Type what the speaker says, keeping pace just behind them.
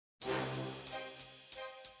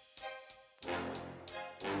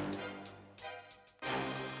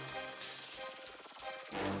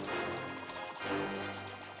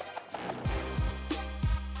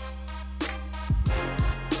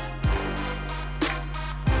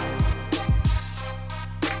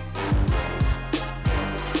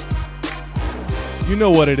You know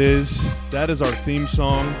what it is. That is our theme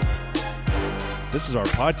song. This is our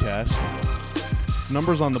podcast. It's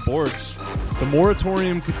numbers on the boards. The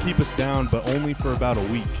moratorium could keep us down, but only for about a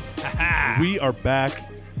week. We are back.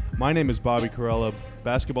 My name is Bobby Corella.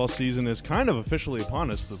 Basketball season is kind of officially upon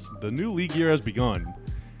us. The new league year has begun.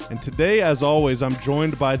 And today, as always, I'm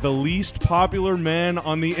joined by the least popular man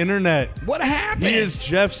on the internet. What happened? He is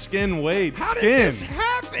Jeff Skin Wade. How Skin, did this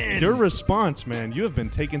happen? your response, man. You have been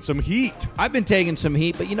taking some heat. I've been taking some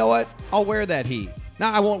heat, but you know what? I'll wear that heat.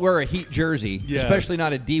 Now, I won't wear a Heat jersey, especially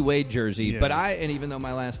not a D. Wade jersey. Yeah. But and even though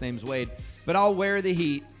my last name's Wade, but I'll wear the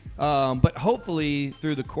heat. But hopefully,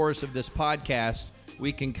 through the course of this podcast,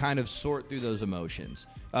 we can kind of sort through those emotions.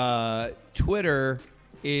 Twitter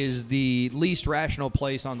is the least rational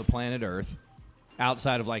place on the planet Earth,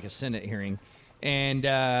 outside of like a Senate hearing,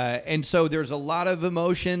 and so there's a lot of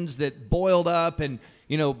emotions that boiled up. And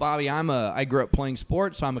you know, Bobby, I grew up playing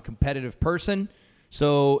sports, so I'm a competitive person.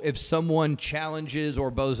 So if someone challenges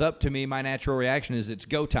or bows up to me, my natural reaction is it's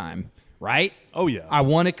go time, right? Oh yeah, I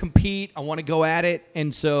want to compete, I want to go at it,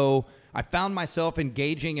 and so I found myself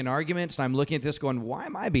engaging in arguments. And I'm looking at this, going, why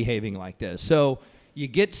am I behaving like this? So you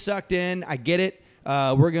get sucked in. I get it.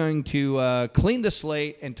 We're going to clean the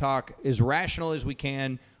slate and talk as rational as we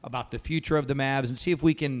can about the future of the Mavs and see if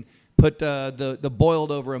we can put the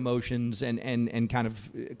boiled over emotions and kind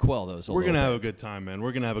of quell those a We're going to have a good time, man.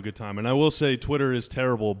 We're going to have a good time. And I will say Twitter is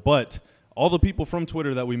terrible, but all the people from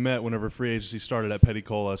Twitter that we met whenever free agency started at Petty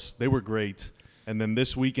Colas, they were great. And then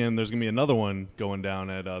this weekend, there's going to be another one going down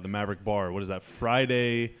at the Maverick Bar. What is that,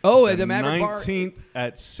 Friday? Oh, the Maverick 19th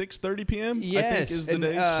at 6:30 p.m., yes, I think is the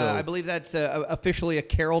day. I believe that's officially a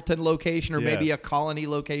Carrollton location or maybe a Colony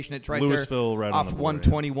location. It's right Louisville, there right off on the border,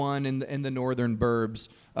 121 in the northern burbs.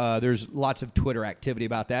 There's lots of Twitter activity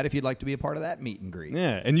about that if you'd like to be a part of that meet and greet.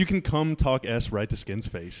 Yeah, and you can come talk S right to Skin's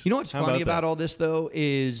face. You know what's funny about all this, though,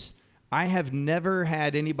 is I have never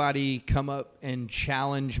had anybody come up and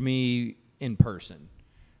challenge me in person.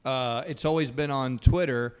 It's always been on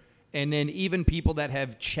Twitter, and then even people that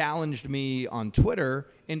have challenged me on Twitter,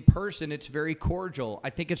 in person, it's very cordial. I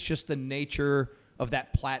think it's just the nature of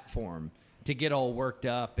that platform to get all worked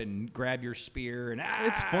up and grab your spear. And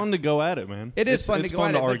it's fun to go at it, man. It's fun to go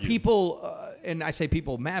at it, argue. but people, and I say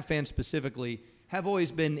people, Mav fans specifically, have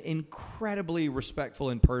always been incredibly respectful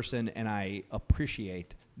in person, and I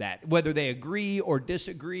appreciate that. Whether they agree or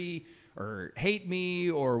disagree or hate me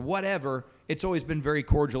or whatever, it's always been very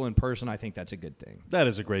cordial in person. I think that's a good thing. That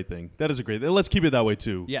is a great thing. Let's keep it that way,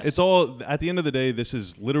 too. Yes. It's all, at the end of the day, this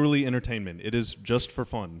is literally entertainment. It is just for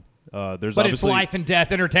fun. But it's life and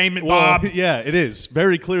death entertainment, Bob. Yeah, it is.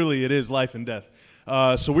 Very clearly, it is life and death.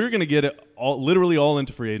 So we're going to get it literally all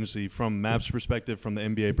into free agency from Mavs perspective, from the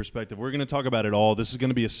NBA perspective. We're going to talk about it all. This is going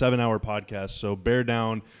to be a 7-hour podcast, so bear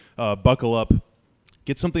down, buckle up,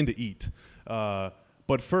 get something to eat.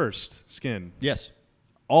 But first, Skin. Yes.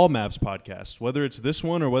 All Mavs podcasts, whether it's this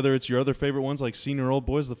one or whether it's your other favorite ones like Senior Old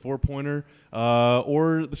Boys, The 4-Pointer,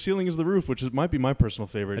 or The Ceiling is the Roof, which might be my personal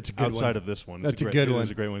favorite outside of this one. That's a good one.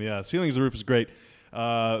 It's a great one, yeah. Ceiling is the Roof is great.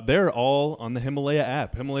 They're all on the Himalaya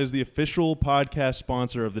app. Himalaya is the official podcast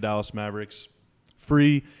sponsor of the Dallas Mavericks.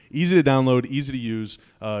 Free, easy to download, easy to use.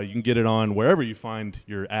 You can get it on wherever you find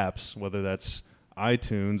your apps, whether that's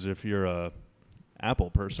iTunes if you're a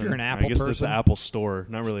Apple person. If you're an Apple person. I guess that's the Apple Store,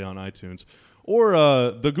 not really on iTunes. Or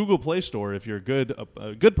the Google Play Store if you're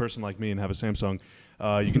a good person like me and have a Samsung.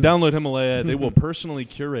 You can download Himalaya. They will personally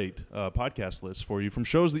curate podcast lists for you from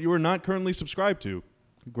shows that you are not currently subscribed to.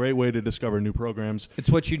 Great way to discover new programs.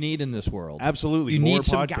 It's what you need in this world. Absolutely. You More need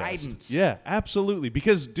some podcasts. guidance. Yeah, absolutely.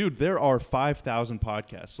 Because, dude, there are 5,000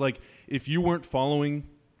 podcasts. Like, if you weren't following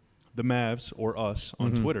the Mavs or us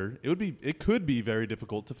on Twitter, it could be very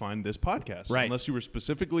difficult to find this podcast. Right. Unless you were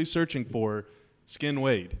specifically searching for Skin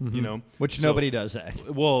Wade, you know. Which nobody does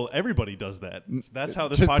that. Well, everybody does that. That's how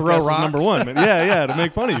this To podcast throw is rocks. number one. Man. Yeah, to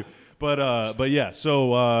make fun of you. But yeah,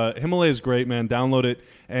 so Himalaya is great, man. Download it.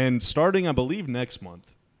 And starting, I believe, next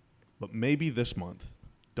month, but maybe this month.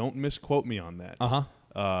 Don't misquote me on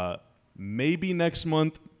that. Maybe next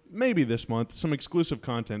month, maybe this month, some exclusive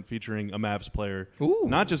content featuring a Mavs player. Ooh.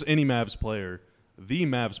 Not just any Mavs player, the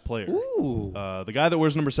Mavs player. Ooh. The guy that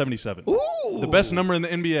wears number 77. Ooh. The best number in the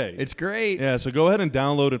NBA. It's great. Yeah, so go ahead and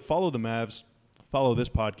download it. Follow the Mavs. Follow this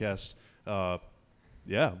podcast.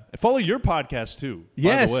 Yeah. Follow your podcast, too,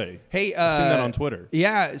 Yes. by the way. Hey, I've seen that on Twitter.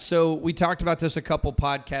 Yeah, so we talked about this a couple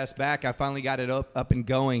podcasts back. I finally got it up and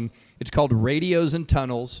going. It's called Radios and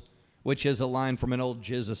Tunnels, which is a line from an old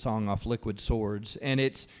Jizza song off Liquid Swords. And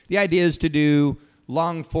the idea is to do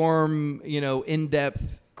long-form,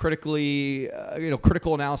 in-depth,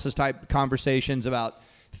 critical analysis type conversations about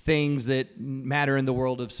things that matter in the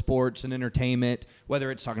world of sports and entertainment,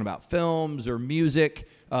 whether it's talking about films or music.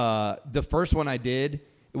 The first one I did,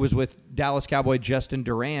 it was with Dallas Cowboy Justin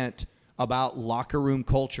Durant, about locker room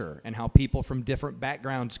culture and how people from different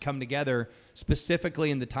backgrounds come together,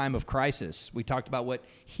 specifically in the time of crisis. We talked about what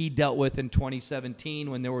he dealt with in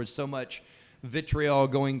 2017 when there was so much vitriol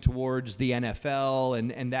going towards the NFL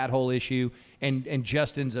and that whole issue. And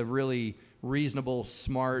Justin's a really reasonable,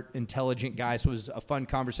 smart, intelligent guy, so it was a fun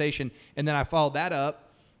conversation. And then I followed that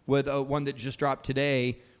up with one that just dropped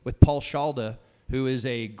today with Paul Shalda, who is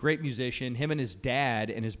a great musician. Him and his dad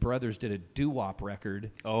and his brothers did a doo-wop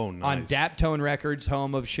record. Oh, nice. On Daptone Records,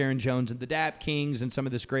 home of Sharon Jones and the Dap Kings and some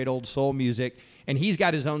of this great old soul music. And he's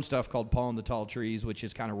got his own stuff called Paul and the Tall Trees, which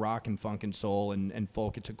is kind of rock and funk and soul and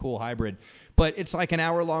folk. It's a cool hybrid. But it's like an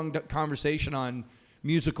hour-long conversation on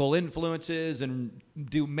musical influences and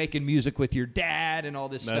making music with your dad and all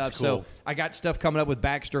this stuff. Cool. So I got stuff coming up with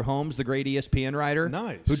Baxter Holmes, the great ESPN writer,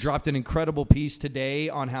 nice, who dropped an incredible piece today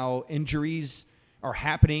on how injuries are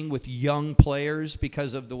happening with young players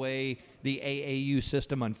because of the way the AAU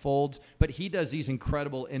system unfolds. But he does these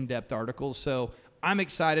incredible in-depth articles. So I'm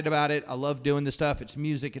excited about it. I love doing this stuff. It's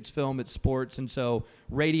music, it's film, it's sports. And so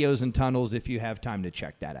Radios and Tunnels, if you have time to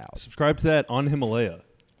check that out. Subscribe to that on Himalaya.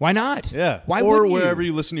 Why not? Yeah. Why or wouldn't wherever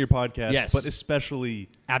you listen to your podcast, Yes. but especially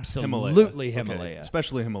Absolutely Himalaya. Himalaya. Okay.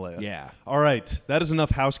 Especially Himalaya. Yeah. All right. That is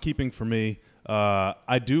enough housekeeping for me.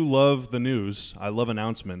 I do love the news. I love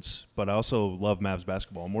announcements, but I also love Mavs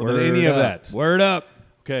basketball more than any of that. Word up.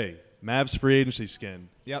 Okay. Mavs free agency skin.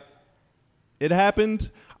 Yep. It happened.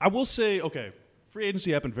 I will say, okay, free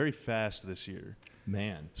agency happened very fast this year.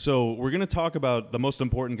 Man. So we're going to talk about the most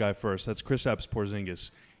important guy first. That's Kristaps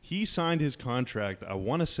Porzingis. He signed his contract, I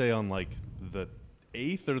want to say, on like the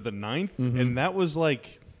 8th or the 9th, and that was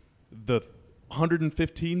like the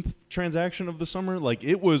 115th transaction of the summer. Like,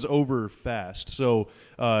 it was over fast. So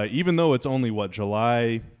even though it's only,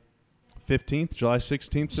 July 15th, July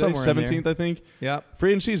 16th, today, 17th, I think. Yeah. Free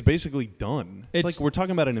agency is basically done. It's like we're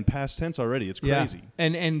talking about it in past tense already. It's crazy. Yeah.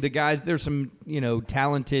 And the guys, there's some,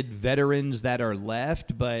 talented veterans that are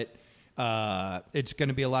left, but it's going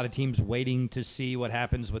to be a lot of teams waiting to see what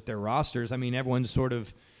happens with their rosters. I mean, everyone's sort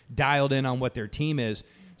of dialed in on what their team is.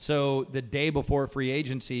 So the day before free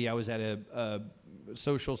agency, I was at a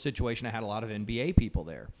social situation. I had a lot of NBA people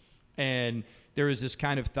there. And there was this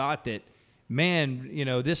kind of thought that, man,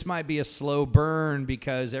 this might be a slow burn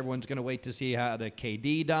because everyone's going to wait to see how the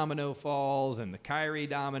KD domino falls and the Kyrie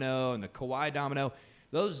domino and the Kawhi domino.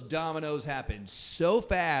 Those dominoes happened so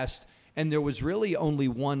fast, and there was really only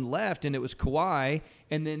one left, and it was Kawhi.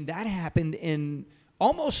 And then that happened in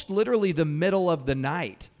almost literally the middle of the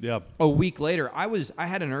night. Yeah. A week later, I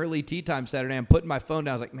had an early tea time Saturday. I'm putting my phone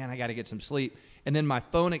down. I was like, man, I got to get some sleep. And then my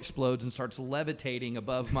phone explodes and starts levitating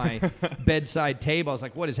above my bedside table. I was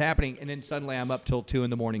like, what is happening? And then suddenly I'm up till 2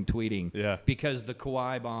 a.m. tweeting. Yeah. Because the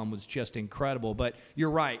Kawhi bomb was just incredible. But you're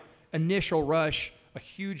right. Initial rush, a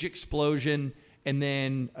huge explosion, and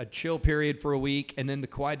then a chill period for a week. And then the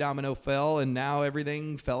Kawhi domino fell, and now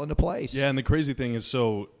everything fell into place. Yeah, and the crazy thing is,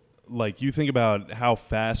 you think about how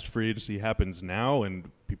fast free agency happens now, and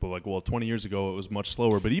people are like, well, 20 years ago it was much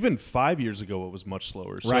slower, but even 5 years ago it was much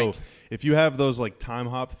slower. Right. So if you have those time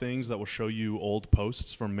hop things that will show you old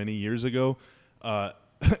posts from many years ago,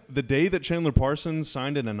 the day that Chandler Parsons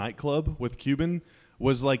signed in a nightclub with Cuban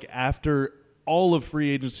was after all of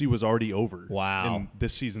free agency was already over. Wow. In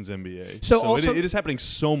this season's NBA. So also, it is happening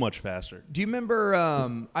so much faster. Do you remember,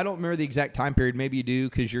 I don't remember the exact time period, maybe you do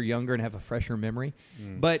because you're younger and have a fresher memory,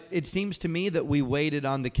 but it seems to me that we waited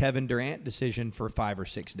on the Kevin Durant decision for 5 or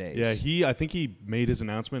 6 days. Yeah, I think he made his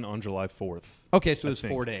announcement on July 4th. Okay, so it was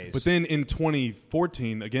 4 days. But then in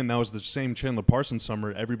 2014, again, that was the same Chandler Parsons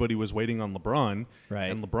summer, everybody was waiting on LeBron. Right.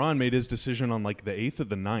 And LeBron made his decision on the 8th or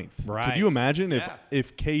the 9th. Right. Could you imagine Yeah.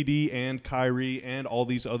 if KD and Kyrie and all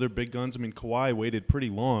these other big guns, I mean, Kawhi waited pretty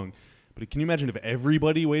long, but can you imagine if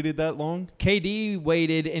everybody waited that long? KD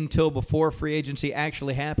waited until before free agency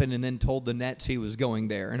actually happened and then told the Nets he was going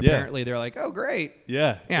there. And apparently they're like, oh, great.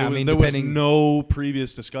 Yeah. Yeah, There was no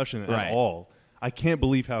previous discussion Right. at all. I can't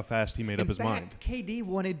believe how fast he made up his mind. KD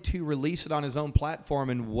wanted to release it on his own platform,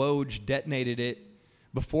 and Woj detonated it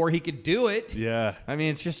before he could do it. Yeah. I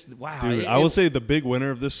mean, it's just, wow. Dude, I will say the big winner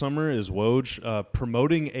of this summer is Woj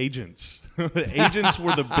promoting agents. Agents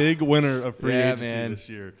were the big winner of free agency this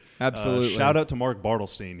year. Absolutely. Shout out to Mark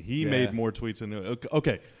Bartlestein. He made more tweets than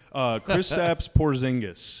okay. Kristaps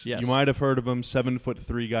Porzingis. Yes. You might have heard of him.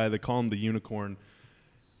 7'3" guy. They call him the unicorn.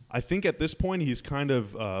 I think at this point he's kind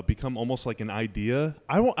of become almost like an idea.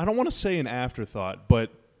 I don't want to say an afterthought,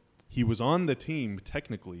 but he was on the team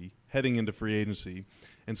technically heading into free agency.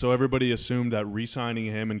 And so everybody assumed that re-signing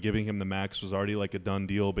him and giving him the max was already like a done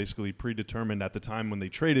deal, basically predetermined at the time when they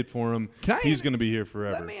traded for him. He's going to be here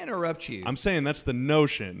forever. Let me interrupt you. I'm saying that's the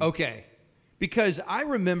notion. Okay. Because I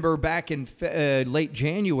remember back in late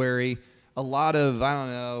January, a lot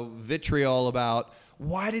of, vitriol about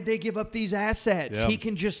why did they give up these assets? Yeah. He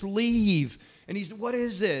can just leave. And what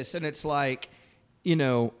is this? And it's like,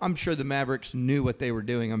 I'm sure the Mavericks knew what they were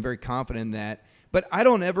doing. I'm very confident in that. But I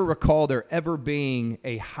don't ever recall there ever being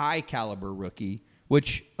a high-caliber rookie,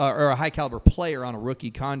 or a high-caliber player on a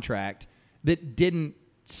rookie contract that didn't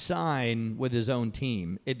sign with his own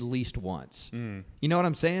team at least once. You know what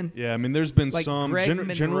I'm saying? Yeah, I mean, there's been like some.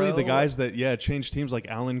 Generally, the guys that change teams, like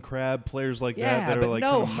Alan Crabb, players like that are like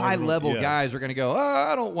no high-level guys are going to go,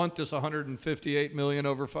 I don't want this $158 million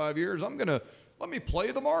over 5 years. Let me play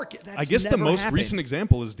the market. I guess the most recent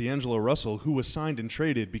example is D'Angelo Russell, who was signed and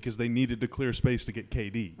traded because they needed to clear space to get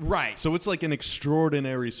KD. Right. So it's like an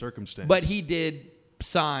extraordinary circumstance. But he did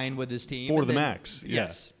sign with his team for the max.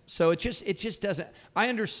 Yes. So it just doesn't. I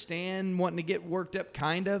understand wanting to get worked up,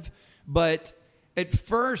 kind of, but at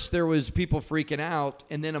first there was people freaking out,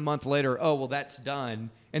 and then a month later, oh well, that's done.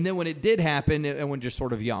 And then when it did happen, everyone just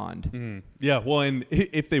sort of yawned. Mm-hmm. Yeah. Well, and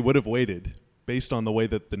if they would have waited, based on the way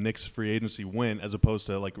that the Knicks free agency went, as opposed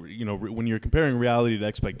to when you're comparing reality to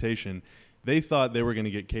expectation, they thought they were going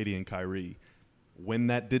to get KD and Kyrie. When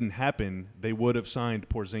that didn't happen, they would have signed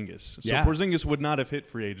Porzingis. So Porzingis would not have hit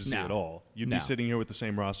free agency at all. You'd be sitting here with the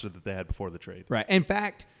same roster that they had before the trade. Right. In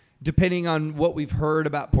fact, depending on what we've heard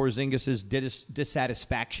about Porzingis'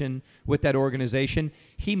 dissatisfaction with that organization,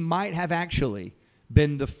 he might have actually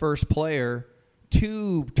been the first player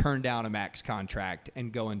to turn down a max contract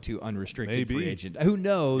and go into unrestricted free agent. Who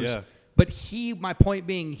knows? Yeah. But my point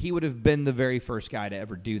being, he would have been the very first guy to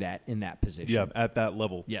ever do that in that position. Yeah, at that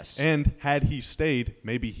level. Yes. And had he stayed,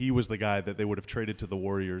 maybe he was the guy that they would have traded to the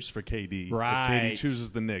Warriors for KD. Right. If KD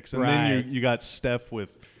chooses the Knicks. And then you got Steph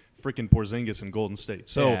with freaking Porzingis in Golden State.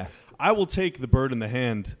 So I will take the bird in the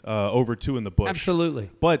hand over two in the bush. Absolutely.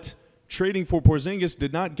 But trading for Porzingis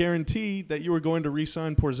did not guarantee that you were going to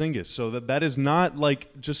re-sign Porzingis. So that is not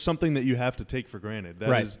like just something that you have to take for granted.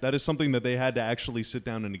 That is something that they had to actually sit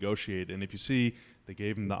down and negotiate. And if you see, they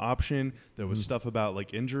gave him the option. There was stuff about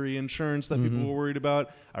like injury insurance that people were worried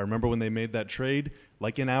about. I remember when they made that trade,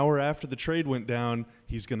 like an hour after the trade went down,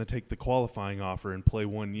 he's going to take the qualifying offer and play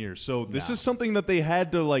 1 year. So this is something that they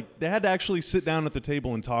had to actually sit down at the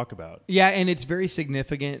table and talk about. Yeah, and it's very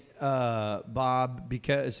significant, Bob,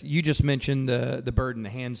 because you just mentioned the bird in the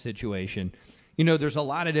hand situation. There's a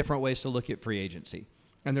lot of different ways to look at free agency.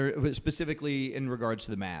 And there, specifically in regards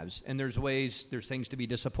to the Mavs. And there's things to be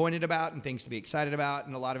disappointed about and things to be excited about,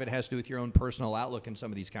 and a lot of it has to do with your own personal outlook and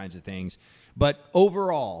some of these kinds of things. But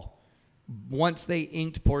overall, once they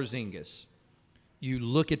inked Porzingis, you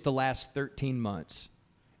look at the last 13 months,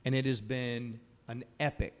 and it has been an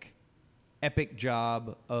epic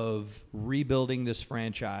job of rebuilding this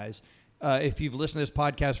franchise. If you've listened to this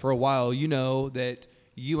podcast for a while, you know that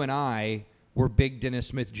you and I were big Dennis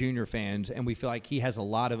Smith Jr. fans, and we feel like he has a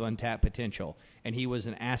lot of untapped potential, and he was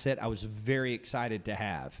an asset I was very excited to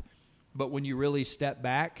have. But when you really step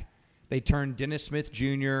back, they turned Dennis Smith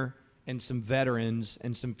Jr. and some veterans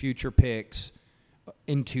and some future picks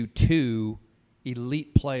into two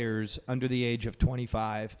elite players under the age of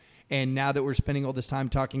 25. And now that we're spending all this time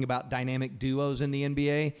talking about dynamic duos in the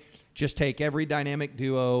NBA, just take every dynamic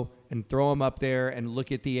duo and throw them up there and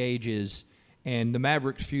look at the ages. And the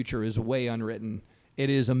Mavericks' future is way unwritten.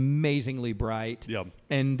 It is amazingly bright. Yep.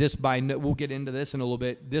 And we'll get into this in a little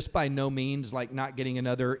bit. This by no means like not getting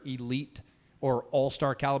another elite or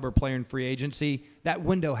all-star caliber player in free agency. That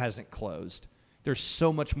window hasn't closed. There's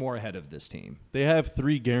so much more ahead of this team. They have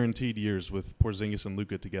 3 guaranteed years with Porzingis and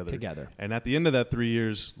Luka together. And at the end of that 3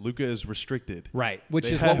 years, Luka is restricted. Right, which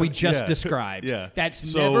is what we just described.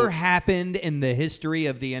 That's never happened in the history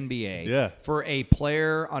of the NBA for a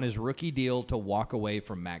player on his rookie deal to walk away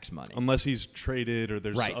from max money. Unless he's traded or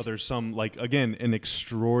there's some, again, an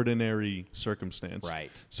extraordinary circumstance. Right.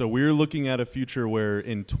 So we're looking at a future where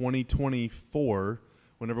in 2024,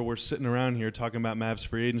 whenever we're sitting around here talking about Mavs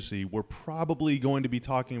free agency, we're probably going to be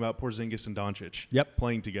talking about Porzingis and Doncic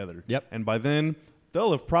playing together. Yep. And by then,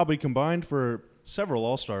 they'll have probably combined for several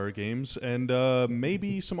All-Star games and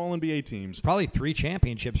maybe some All-NBA teams. Probably 3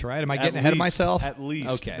 championships, right? Am I getting ahead of myself? At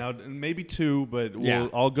least. Okay. Now, maybe 2, but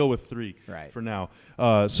I'll go with 3 for now.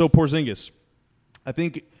 So Porzingis, I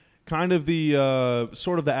think kind of the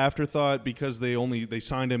sort of the afterthought because they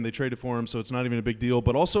signed him, they traded for him, so it's not even a big deal.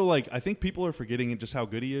 But also, I think people are forgetting just how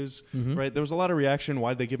good he is, right? There was a lot of reaction.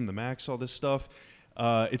 Why did they give him the max? All this stuff.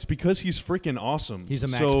 It's because he's freaking awesome. He's a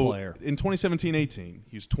max player. In 2017-18,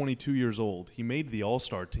 he was 22 years old. He made the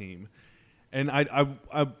All-Star team. And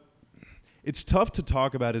it's tough to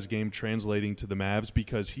talk about his game translating to the Mavs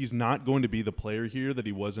because he's not going to be the player here that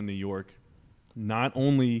he was in New York, not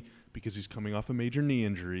only because he's coming off a major knee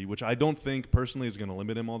injury, which I don't think personally is going to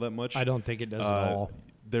limit him all that much. I don't think it does at all.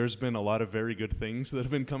 There's been a lot of very good things that have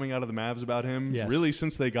been coming out of the Mavs about him, really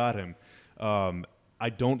since they got him. I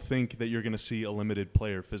don't think that you're going to see a limited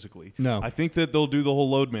player physically. No. I think that they'll do the whole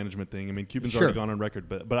load management thing. I mean, Cuban's already gone on record,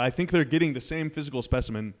 but I think they're getting the same physical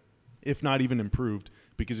specimen, if not even improved,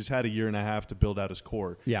 because he's had a year and a half to build out his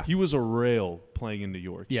core. Yeah. He was a rail playing in New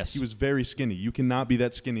York. Yes. He was very skinny. You cannot be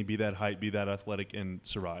that skinny, be that height, be that athletic, and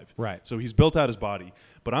survive. Right. So he's built out his body.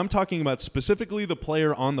 But I'm talking about specifically the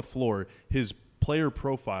player on the floor, his player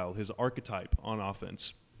profile, his archetype on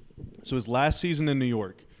offense. So his last season in New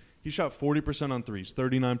York, he shot 40% on threes,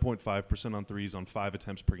 39.5% on threes on 5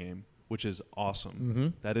 attempts per game, which is awesome. Mm-hmm.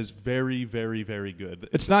 That is very, very, very good.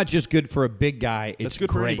 It's not just good for a big guy. It's good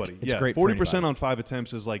great. for anybody. It's great 40% for anybody. on 5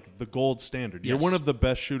 attempts is like the gold standard. You're Yes. one of the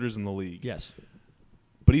best shooters in the league. Yes.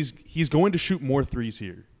 But he's going to shoot more threes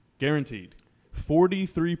here, guaranteed.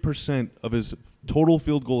 43% of his total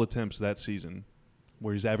field goal attempts that season,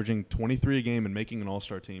 where he's averaging 23 a game and making an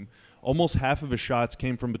all-star team. Almost half of his shots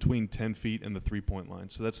came from between 10 feet and the three-point line.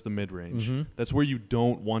 So that's the mid-range. Mm-hmm. That's where you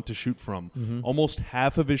don't want to shoot from. Mm-hmm. Almost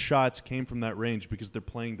half of his shots came from that range because they're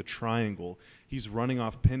playing the triangle. He's running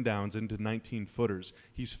off pin downs into 19-footers.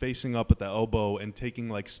 He's facing up at the elbow and taking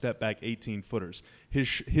like step-back 18-footers. His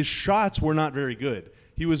shots were not very good.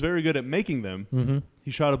 He was very good at making them. Mm-hmm. He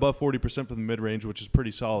shot above 40% from the mid-range, which is pretty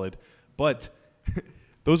solid. But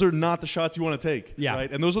those are not the shots you want to take,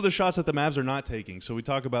 right? And those are the shots that the Mavs are not taking. So we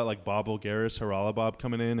talk about like Bob Voulgaris, Haralabob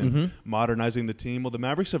coming in and modernizing the team. Well, the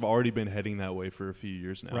Mavericks have already been heading that way for a few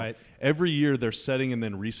years now. Right. Every year they're setting and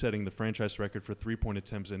then resetting the franchise record for three-point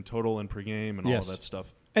attempts in total and per game and all of that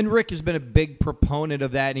stuff. And Rick has been a big proponent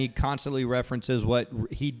of that, and he constantly references what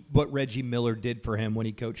Reggie Miller did for him when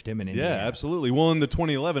he coached him in Indiana. Yeah, absolutely. Well, in the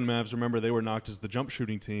 2011 Mavs, remember, they were knocked as the jump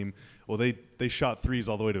shooting team. Well, they shot threes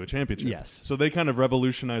all the way to a championship. Yes. So they kind of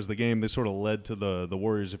revolutionized the game. They sort of led to the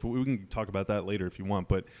Warriors. If we can talk about that later if you want.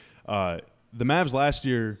 But the Mavs last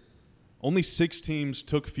year, only 6 teams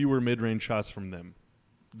took fewer mid-range shots from them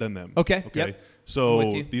than them. Okay. Yep.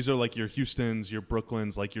 So these are like your Houstons, your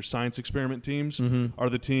Brooklyns, like your science experiment teams are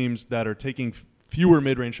the teams that are taking fewer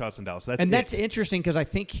mid-range shots than Dallas. That's interesting because I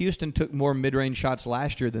think Houston took more mid-range shots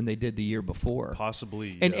last year than they did the year before.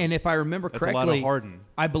 Possibly. And if I remember correctly, that's a lot of Harden.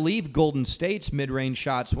 I believe Golden State's mid-range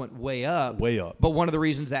shots went way up. Way up. But one of the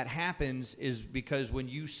reasons that happens is because when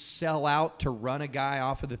you sell out to run a guy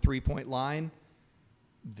off of the three-point line,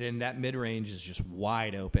 then that mid-range is just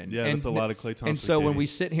wide open. Yeah, that's a lot of Klay Thompson. And so when we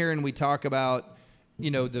sit here and we talk about,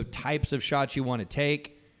 the types of shots you want to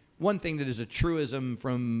take, one thing that is a truism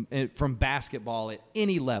from basketball at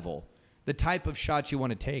any level, the type of shots you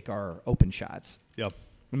want to take are open shots. Yep.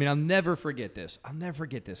 I mean, I'll never forget this. I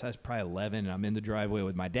was probably 11, and I'm in the driveway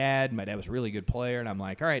with my dad. My dad was a really good player, and I'm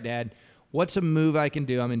like, all right, Dad, what's a move I can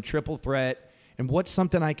do? I'm in triple threat, and what's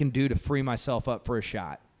something I can do to free myself up for a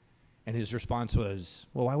shot? And his response was,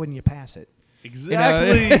 well, why wouldn't you pass it?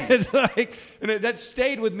 Exactly. It's like, and that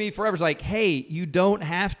stayed with me forever. It's like, hey, you don't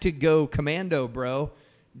have to go commando, bro.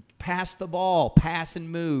 Pass the ball, pass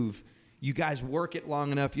and move. You guys work it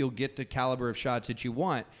long enough, you'll get the caliber of shots that you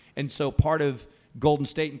want. And so part of Golden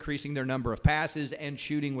State increasing their number of passes and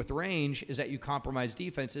shooting with range is that you compromise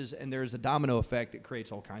defenses, and there's a domino effect that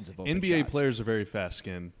creates all kinds of open NBA shots. players are very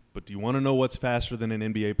fast-skinned, but do you want to know what's faster than an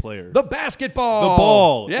NBA player? The basketball. The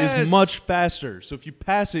ball Yes. is much faster. So if you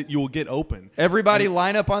pass it, you will get open. Everybody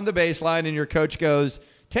line up on the baseline, and your coach goes,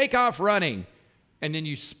 take off running. And then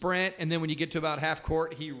you sprint, and then when you get to about half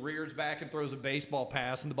court, he rears back and throws a baseball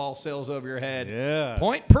pass, and the ball sails over your head. Yeah.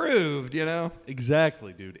 Point proved,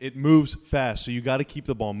 Exactly, dude. It moves fast, so you got to keep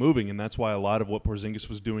the ball moving, and that's why a lot of what Porzingis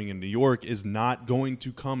was doing in New York is not going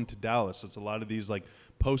to come to Dallas. It's a lot of these like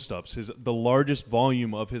post-ups. The largest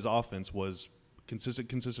volume of his offense was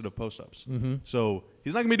consisted of post-ups. Mm-hmm. So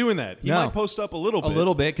he's not going to be doing that. He might post up a little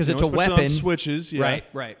bit because it's a especially weapon. On switches, yeah.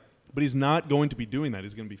 Right. But he's not going to be doing that.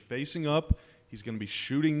 He's going to be facing up. He's going to be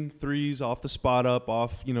shooting threes off the spot up,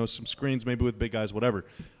 off some screens, maybe with big guys, whatever.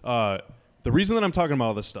 The reason that I'm talking about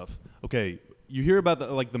all this stuff, okay, you hear about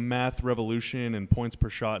the math revolution and points per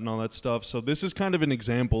shot and all that stuff. So this is kind of an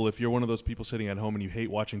example. If you're one of those people sitting at home and you hate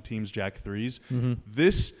watching teams jack threes,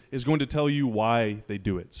 this is going to tell you why they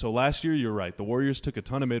do it. So last year, you're right. The Warriors took a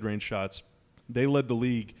ton of mid-range shots. They led the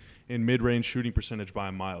league in mid-range shooting percentage by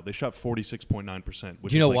a mile. They shot 46.9%,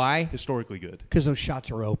 which Do you know is why? Historically good. Because those shots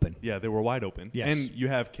are open. Yeah, they were wide open. Yes. And you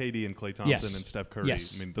have KD and Klay Thompson and Steph Curry.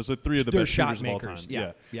 Yes. I mean, those are three of the They're best shooters of all shot time. makers.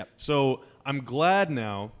 Yeah. Yep. So I'm glad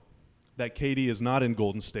now that KD is not in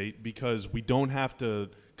Golden State because we don't have to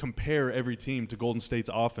compare every team to Golden State's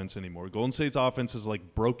offense anymore. Golden State's offense has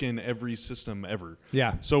like broken every system ever.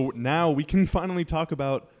 Yeah. So now we can finally talk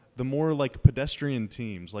about the more like pedestrian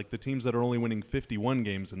teams, like the teams that are only winning 51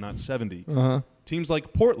 games and not 70. Teams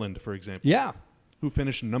like Portland, for example. Yeah. Who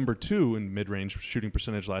finished number 2 in mid-range shooting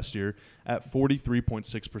percentage last year at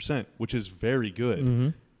 43.6%, which is very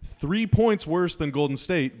good. 3 points worse than Golden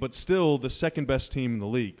State, but still the second best team in the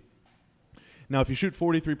league. Now, if you shoot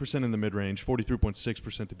 43% in the mid-range,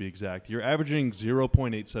 43.6% to be exact, you're averaging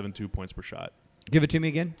 0.872 points per shot. Give it to me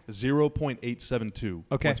again. 0.872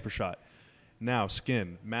 points per shot. Now,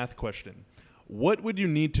 Skin, math question. What would you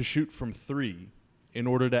need to shoot from 3 in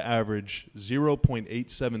order to average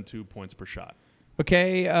 0.872 points per shot?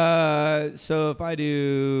 Okay, so if I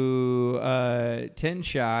do 10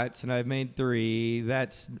 shots and I've made 3,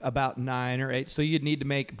 that's about 9 or 8. So you'd need to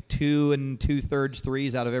make 2 2/3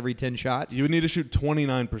 threes out of every 10 shots. You would need to shoot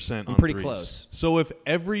 29% on pretty threes. close. So if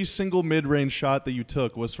every single mid-range shot that you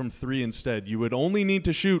took was from 3 instead, you would only need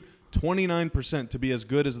to shoot 29% to be as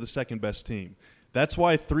good as the second best team. That's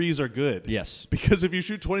why threes are good. Yes. Because if you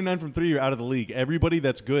shoot 29 from 3, you're out of the league. Everybody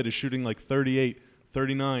that's good is shooting like 38,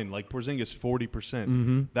 39, like Porzingis,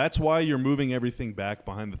 40%. That's why you're moving everything back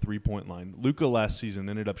behind the three-point line. Luka last season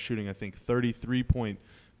ended up shooting, I think,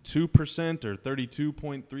 33.2% or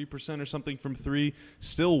 32.3% or something from 3.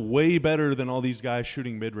 Still way better than all these guys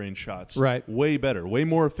shooting mid-range shots. Right. Way better. Way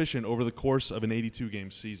more efficient over the course of an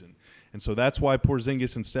 82-game season. And so that's why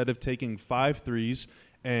Porzingis, instead of taking 5 threes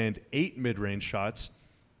and 8 mid-range shots,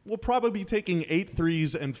 will probably be taking 8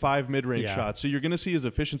 threes and 5 mid-range shots. So you're going to see his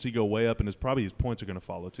efficiency go way up, and his points are going to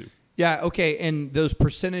follow too. Yeah, okay, and those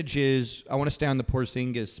percentages, I want to stay on the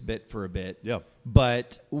Porzingis bit for a bit. Yeah.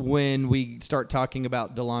 But when we start talking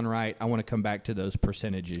about Delon Wright, I want to come back to those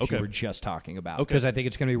percentages you were just talking about. Because I think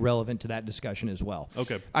it's going to be relevant to that discussion as well.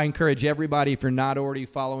 Okay. I encourage everybody, if you're not already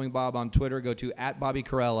following Bob on Twitter, go to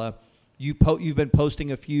 @BobbyCarella. You've been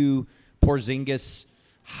posting a few Porzingis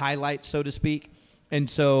highlights, so to speak. And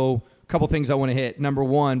so a couple things I want to hit. Number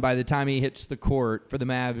one, by the time he hits the court for the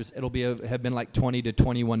Mavs, it'll have been like 20 to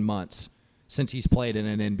 21 months since he's played in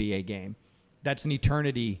an NBA game. That's an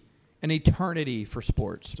eternity for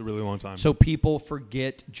sports. It's a really long time. So people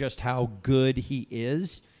forget just how good he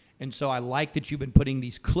is. And so I like that you've been putting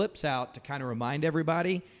these clips out to kind of remind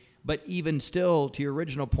everybody. But even still, to your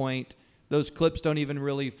original point, those clips don't even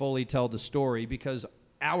really fully tell the story because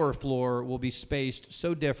our floor will be spaced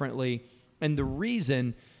so differently. And the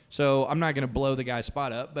reason, so I'm not going to blow the guy's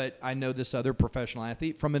spot up, but I know this other professional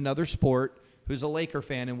athlete from another sport who's a Laker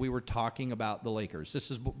fan, and we were talking about the Lakers.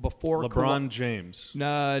 This is before LeBron James.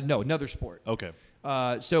 No, another sport. Okay.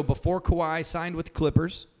 So before Kawhi signed with the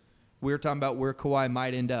Clippers, we were talking about where Kawhi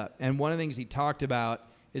might end up. And one of the things he talked about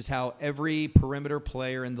is how every perimeter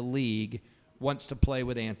player in the league wants to play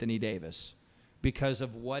with Anthony Davis because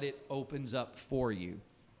of what it opens up for you.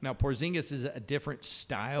 Now, Porzingis is a different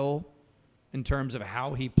style in terms of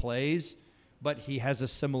how he plays, but he has a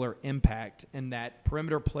similar impact in that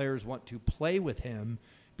perimeter players want to play with him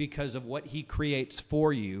because of what he creates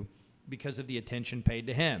for you, because of the attention paid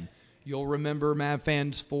to him. You'll remember, Mav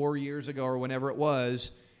fans, 4 years ago or whenever it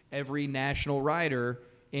was, every national writer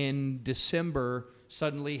in December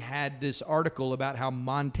suddenly had this article about how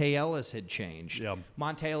Monte Ellis had changed. Yeah.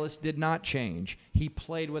 Monte Ellis did not change. He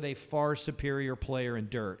played with a far superior player in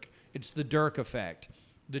Dirk. It's the Dirk effect.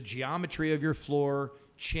 The geometry of your floor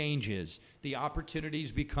changes. The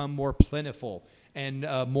opportunities become more plentiful and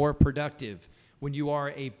more productive when you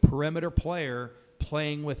are a perimeter player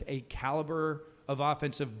playing with a caliber of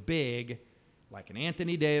offensive big like an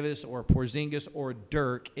Anthony Davis or Porzingis or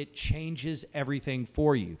Dirk. It changes everything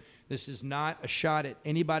for you. This is not a shot at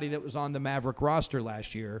anybody that was on the Maverick roster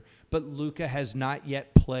last year, but Luka has not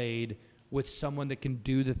yet played with someone that can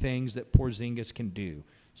do the things that Porzingis can do.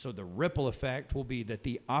 So the ripple effect will be that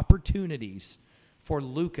the opportunities for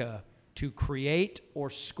Luka to create or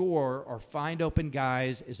score or find open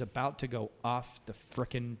guys is about to go off the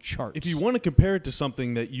frickin' charts. If you want to compare it to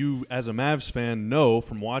something that you, as a Mavs fan, know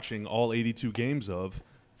from watching all 82 games of,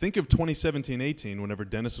 think of 2017-18 whenever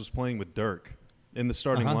Dennis was playing with Dirk in the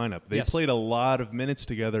starting lineup. They played a lot of minutes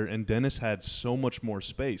together, and Dennis had so much more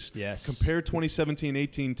space. Yes. Compare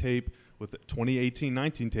 2017-18 tape with the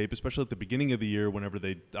 2018-19 tape, especially at the beginning of the year, whenever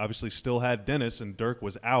they obviously still had Dennis and Dirk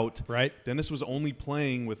was out. Right. Dennis was only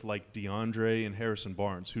playing with like DeAndre and Harrison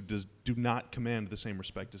Barnes, who do not command the same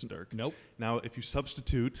respect as Dirk. Nope. Now, if you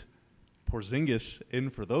substitute Porzingis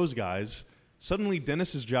in for those guys, suddenly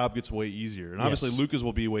Dennis's job gets way easier. And obviously Luka's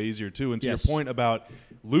will be way easier too. And to your point about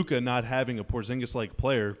Luka not having a Porzingis-like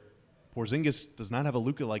player, Porzingis does not have a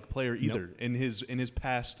Luka-like player either. Nope. In his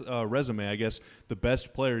past resume, I guess the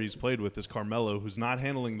best player he's played with is Carmelo, who's not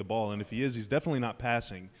handling the ball. And if he is, he's definitely not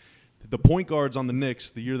passing. The point guards on the Knicks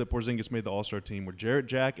the year that Porzingis made the All-Star team were Jarrett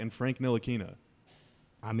Jack and Frank Ntilikina.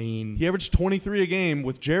 I mean, he averaged 23 a game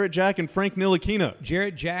with Jarrett Jack and Frank Ntilikina.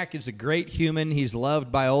 Jarrett Jack is a great human. He's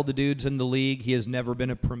loved by all the dudes in the league. He has never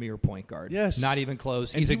been a premier point guard. Yes. Not even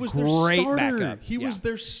close. And He's he a was great their starter. backup. He was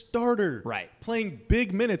their starter. Right. Playing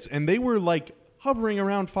big minutes, and they were like hovering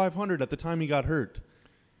around 500 at the time he got hurt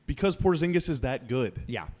because Porzingis is that good.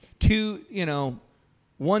 Yeah.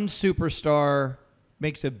 One superstar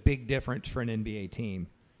makes a big difference for an NBA team.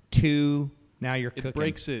 Two, now you're cooking. It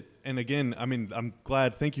breaks it. And again, I mean, I'm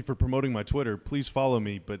glad. Thank you for promoting my Twitter. Please follow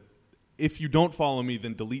me. But if you don't follow me,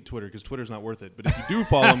 then delete Twitter because Twitter's not worth it. But if you do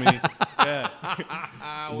follow me,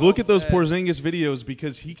 look at those Porzingis videos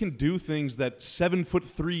because he can do things that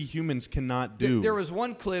 7'3" humans cannot do. There was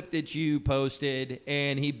one clip that you posted,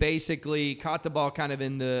 and he basically caught the ball kind of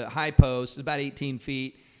in the high post, about 18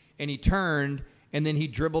 feet, and he turned, and then he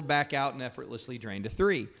dribbled back out and effortlessly drained a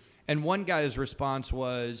three. And one guy's response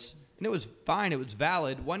was, and it was fine, it was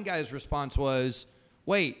valid. One guy's response was,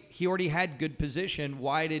 wait, he already had good position.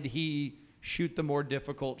 Why did he shoot the more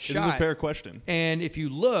difficult shot? It is a fair question. And if you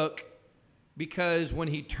look, because when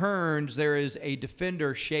he turns, there is a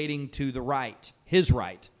defender shading to the right, his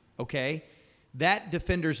right, okay? That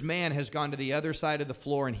defender's man has gone to the other side of the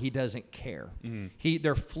floor, and he doesn't care. Mm-hmm.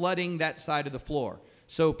 They're flooding that side of the floor.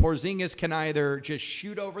 So Porzingis can either just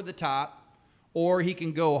shoot over the top, or he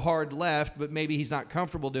can go hard left, but maybe he's not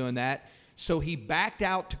comfortable doing that. So he backed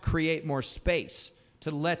out to create more space to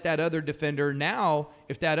let that other defender. Now,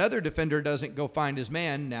 if that other defender doesn't go find his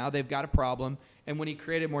man, now they've got a problem. And when he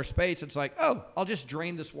created more space, it's like, oh, I'll just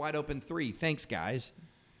drain this wide open three. Thanks, guys.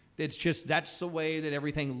 It's just that's the way that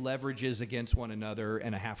everything leverages against one another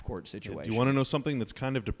in a half-court situation. Do you want to know something that's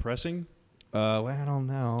kind of depressing? Well, I don't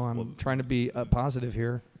know. I'm trying to be positive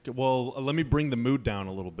here. Well, let me bring the mood down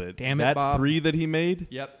a little bit. Damn it, that Bob. Three that he made,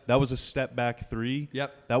 Yep. That was a step-back three.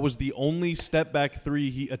 Yep. That was the only step-back three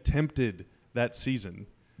he attempted that season.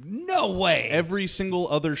 No way. Every single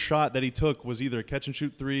other shot that he took was either a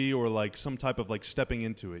catch-and-shoot three or like some type of like stepping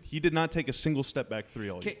into it. He did not take a single step-back three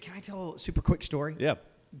all year. Can I tell a super quick story? Yeah.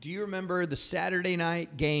 Do you remember the Saturday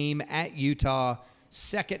night game at Utah,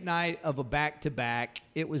 second night of a back-to-back?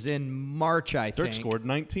 It was in March, I think. Dirk scored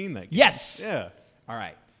 19 that game. Yes. Yeah. All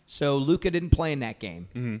right. So Luka didn't play in that game.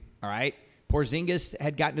 Mm-hmm. All right. Porzingis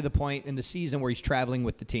had gotten to the point in the season where he's traveling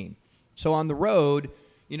with the team. So on the road,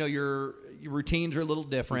 your routines are a little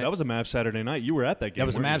different. Dude, that was a Mavs Saturday night. You were at that game. That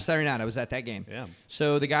was a Mavs Saturday night. I was at that game. Yeah.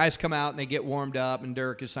 So the guys come out and they get warmed up, and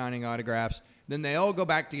Dirk is signing autographs. Then they all go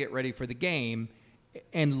back to get ready for the game,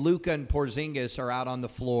 and Luka and Porzingis are out on the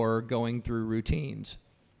floor going through routines.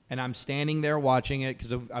 And I'm standing there watching it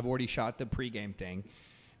because I've already shot the pregame thing.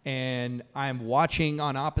 And I'm watching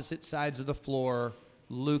on opposite sides of the floor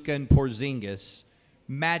Luka and Porzingis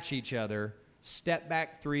match each other, step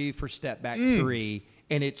back three for step back three.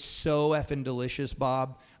 And it's so effing delicious,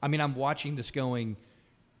 Bob. I mean, I'm watching this going,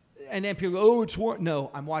 and then people go, oh, it's war. No,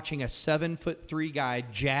 I'm watching a 7'3" guy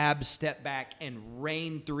jab, step back, and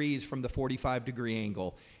rain threes from the 45-degree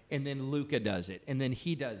angle. And then Luka does it, and then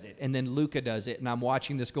he does it, and then Luka does it. And I'm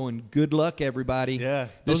watching this going, good luck, everybody. Yeah,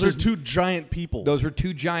 those are two giant people. Those are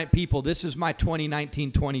two giant people. This is my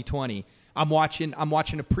 2019-2020. I'm watching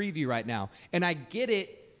a preview right now, and I get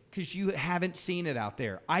it. Because you haven't seen it out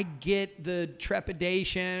there. I get the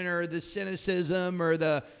trepidation or the cynicism or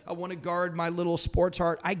I want to guard my little sports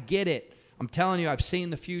heart. I get it. I'm telling you, I've seen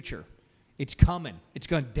the future. It's coming. It's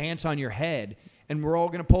going to dance on your head. And we're all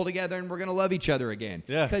going to pull together and we're going to love each other again.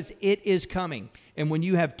 Yeah. Because it is coming. And when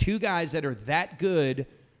you have two guys that are that good,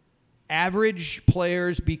 average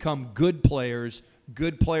players become good players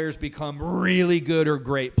become really good or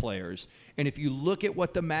great players. And if you look at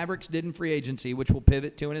what the Mavericks did in free agency, which we'll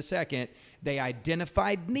pivot to in a second, they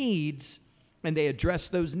identified needs and they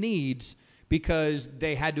addressed those needs because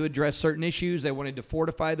they had to address certain issues. They wanted to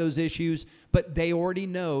fortify those issues, but they already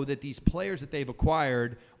know that these players that they've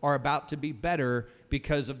acquired are about to be better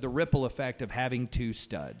because of the ripple effect of having two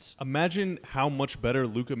studs. Imagine how much better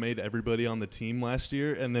Luka made everybody on the team last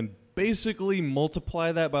year, and then basically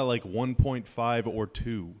multiply that by like 1.5 or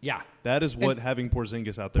 2. Yeah. That is what having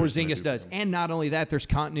Porzingis out there Porzingis does. And not only that, there's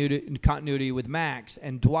continuity with Max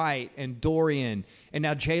and Dwight and Dorian. And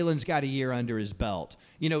now Jalen's got a year under his belt.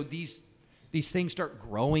 You know, these things start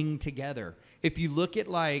growing together. If you look at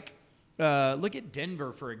look at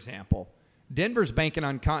Denver, for example. Denver's banking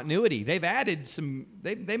on continuity. They've added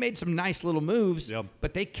they made some nice little moves,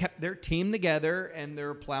 but they kept their team together and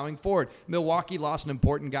they're plowing forward. Milwaukee lost an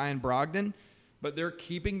important guy in Brogdon, but they're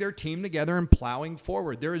keeping their team together and plowing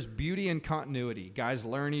forward. There is beauty in continuity. Guys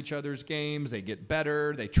learn each other's games. They get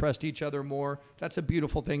better. They trust each other more. That's a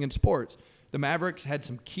beautiful thing in sports. The Mavericks had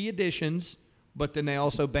some key additions, but then they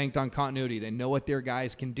also banked on continuity. They know what their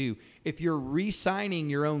guys can do. If you're re-signing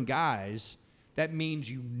your own guys, that means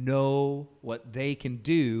you know what they can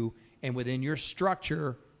do, and within your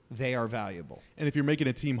structure, they are valuable. And if you're making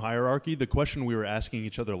a team hierarchy, the question we were asking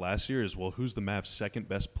each other last year is, well, who's the Mavs' second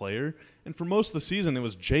best player? And for most of the season, it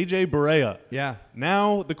was J.J. Barea. Yeah.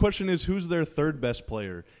 Now the question is, who's their third best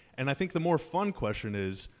player? And I think the more fun question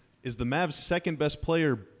is the Mavs' second best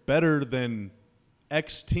player better than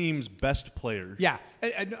X team's best player? Yeah,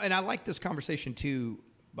 and I like this conversation too,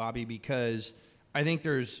 Bobby, because I think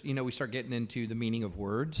there's, we start getting into the meaning of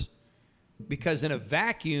words. Because in a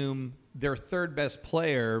vacuum, their third best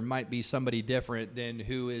player might be somebody different than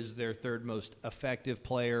who is their third most effective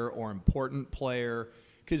player or important player.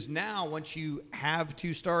 Because now, once you have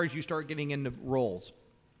two stars, you start getting into roles.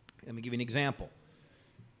 Let me give you an example.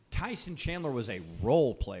 Tyson Chandler was a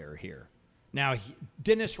role player here. Now,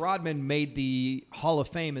 Dennis Rodman made the Hall of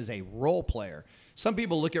Fame as a role player. Some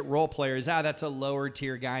people look at role players, that's a lower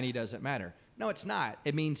tier guy and he doesn't matter. No, it's not.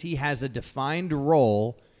 It means he has a defined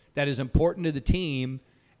role that is important to the team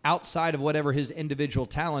outside of whatever his individual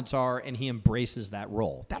talents are, and he embraces that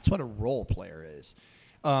role. That's what a role player is.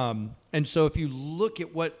 And so if you look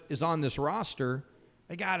at what is on this roster,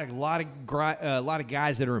 they got a lot of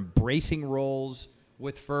guys that are embracing roles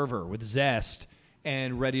with fervor, with zest,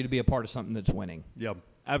 and ready to be a part of something that's winning. Yeah,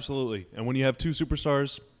 absolutely. And when you have two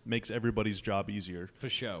superstars, makes everybody's job easier. For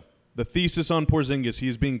sure. The thesis on Porzingis, he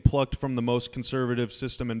is being plucked from the most conservative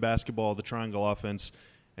system in basketball, the triangle offense,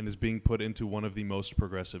 and is being put into one of the most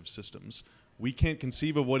progressive systems. We can't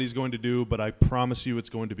conceive of what he's going to do, but I promise you it's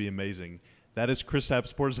going to be amazing. That is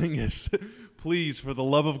Kristaps Porzingis. Please, for the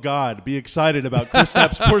love of God, be excited about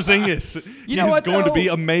Kristaps Porzingis. He's going to be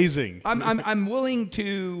amazing. I'm willing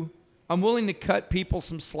to cut people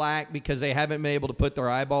some slack because they haven't been able to put their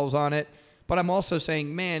eyeballs on it. But I'm also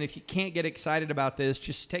saying, man, if you can't get excited about this,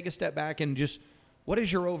 just take a step back and just, what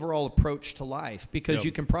is your overall approach to life? Because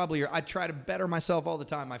you can probably, I try to better myself all the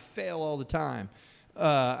time. I fail all the time.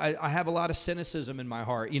 I have a lot of cynicism in my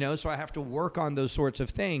heart, so I have to work on those sorts of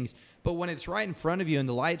things. But when it's right in front of you and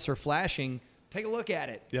the lights are flashing, take a look at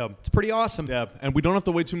it. Yeah. It's pretty awesome. Yeah, and we don't have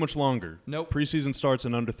to wait too much longer. Nope. Preseason starts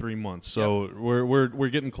in under 3 months, so we're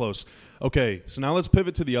getting close. Okay, so now let's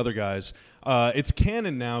pivot to the other guys. It's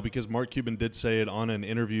canon now because Mark Cuban did say it on an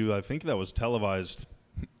interview. I think that was televised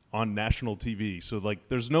on national TV. So,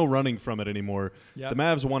 there's no running from it anymore. Yep. The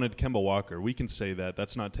Mavs wanted Kemba Walker. We can say that.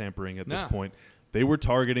 That's not tampering at this point. They were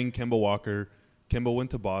targeting Kemba Walker. Kemba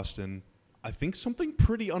went to Boston. I think something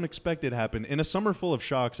pretty unexpected happened. In a summer full of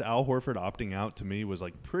shocks, Al Horford opting out to me was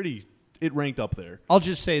it ranked up there. I'll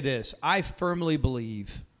just say this. I firmly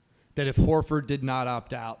believe that if Horford did not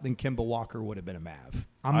opt out, then Kemba Walker would have been a Mav.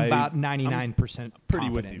 I'm about 99%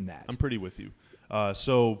 confident in that. I'm pretty with you.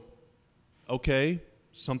 Okay,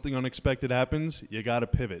 something unexpected happens, you got to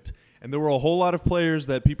pivot. And there were a whole lot of players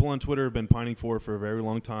that people on Twitter have been pining for a very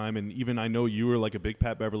long time. And even I know you were like a big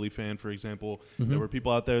Pat Beverly fan, for example. Mm-hmm. There were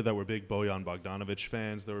people out there that were big Bojan Bogdanovic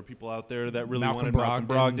fans. There were people out there that really wanted Malcolm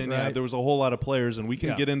Brogdon. Right? Yeah, there was a whole lot of players. And we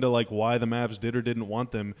can get into why the Mavs did or didn't want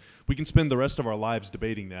them. We can spend the rest of our lives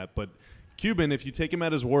debating that. But Cuban, if you take him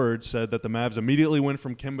at his word, said that the Mavs immediately went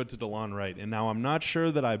from Kemba to Delon Wright. And now I'm not sure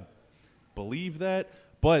that I believe that,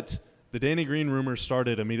 but the Danny Green rumor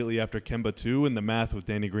started immediately after Kemba 2, and the math with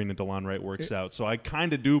Danny Green and Delon Wright works out. So I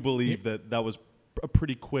kind of do believe that was a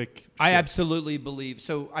pretty quick shift. I absolutely believe.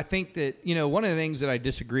 So I think that, one of the things that I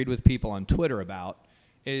disagreed with people on Twitter about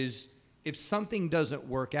is if something doesn't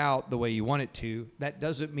work out the way you want it to, that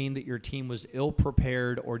doesn't mean that your team was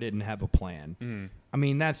ill-prepared or didn't have a plan. Mm. I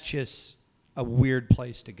mean, that's just a weird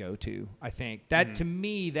place to go to, I think. That, to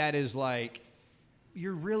me, that is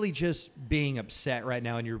you're really just being upset right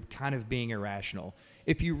now and you're kind of being irrational.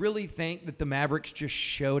 If you really think that the Mavericks just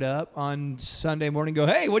showed up on Sunday morning and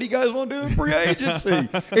go, hey, what do you guys want to do in free agency?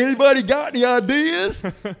 Anybody got any ideas?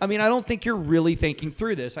 I mean, I don't think you're really thinking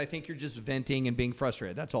through this. I think you're just venting and being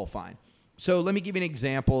frustrated. That's all fine. So let me give you an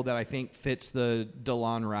example that I think fits the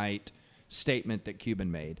Delon Wright statement that Cuban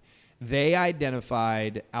made. They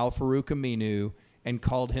identified Al-Farouq Aminu and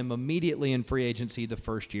called him immediately in free agency the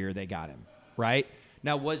first year they got him, right?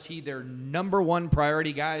 Now, was he their number one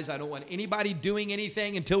priority, guys? I don't want anybody doing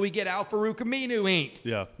anything until we get Al-Farouq Aminu inked.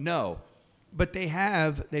 Yeah. No. But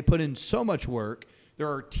they put in so much work. There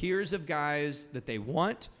are tiers of guys that they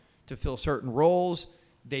want to fill certain roles.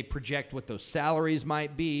 They project what those salaries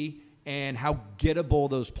might be and how gettable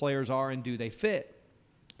those players are and do they fit.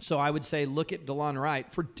 So I would say look at Delon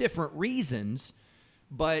Wright for different reasons,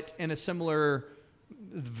 but in a similar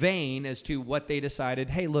vein as to what they decided.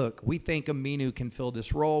 Hey, look, we think Aminu can fill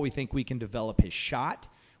this role. We think we can develop his shot.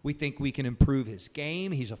 We think we can improve his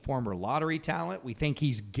game. He's a former lottery talent. We think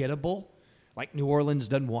he's gettable. Like New Orleans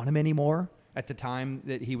doesn't want him anymore at the time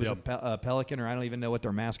that he was a Pelican, or I don't even know what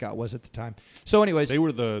their mascot was at the time. So anyways. They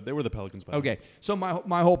were the Pelicans. Okay. So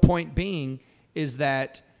my whole point being is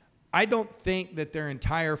that I don't think that their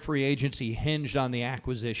entire free agency hinged on the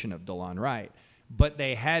acquisition of Delon Wright, but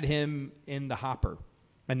they had him in the hopper,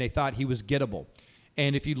 and they thought he was gettable.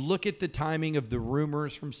 And if you look at the timing of the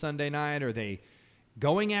rumors from Sunday night, are they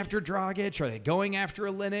going after Dragic? Are they going after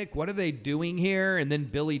Olynyk? What are they doing here? And then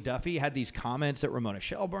Billy Duffy had these comments that Ramona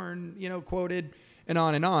Shelburne, quoted, and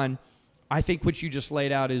on and on. I think what you just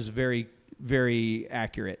laid out is very, very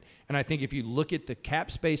accurate. And I think if you look at the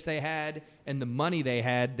cap space they had and the money they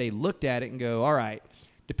had, they looked at it and go, all right,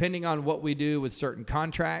 depending on what we do with certain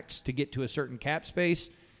contracts to get to a certain cap space,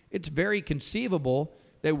 it's very conceivable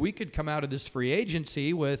that we could come out of this free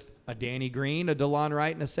agency with a Danny Green, a Delon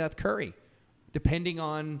Wright, and a Seth Curry, depending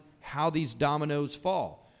on how these dominoes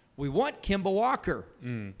fall. We want Kemba Walker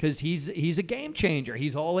because he's a game changer.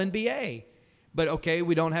 He's all NBA. But, okay,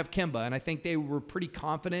 we don't have Kemba. And I think they were pretty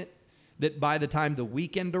confident that by the time the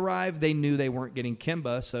weekend arrived, they knew they weren't getting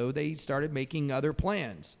Kemba, so they started making other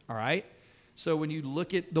plans, all right? So when you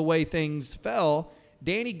look at the way things fell,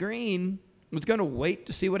 Danny Green was going to wait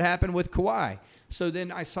to see what happened with Kawhi. So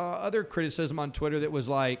then I saw other criticism on Twitter that was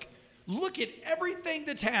like, look at everything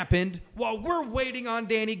that's happened while we're waiting on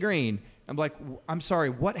Danny Green. I'm like, I'm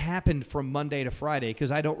sorry, what happened from Monday to Friday?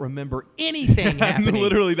 Because I don't remember anything happening.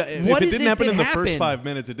 Literally, if it didn't happen in the first 5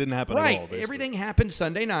 minutes, it didn't happen at all. Right, Basically. Everything happened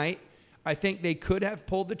Sunday night. I think they could have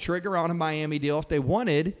pulled the trigger on a Miami deal if they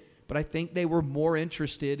wanted, but I think they were more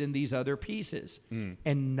interested in these other pieces.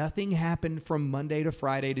 And nothing happened from Monday to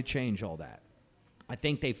Friday to change all that. I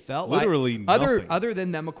think they felt literally like nothing. other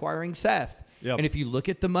than them acquiring Seth. Yep. And if you look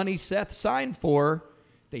at the money Seth signed for,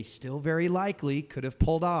 they still very likely could have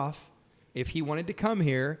pulled off, if he wanted to come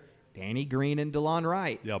here, Danny Green and Delon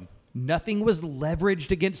Wright. Yep. Nothing was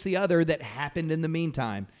leveraged against the other that happened in the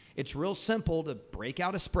meantime. It's real simple to break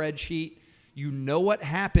out a spreadsheet. You know what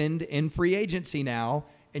happened in free agency now,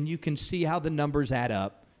 and you can see how the numbers add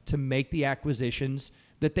up to make the acquisitions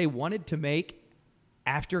that they wanted to make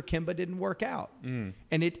after Kemba didn't work out. And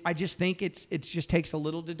I just think it just takes a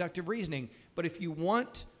little deductive reasoning. But if you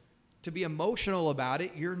want to be emotional about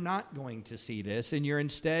it, you're not going to see this, and you're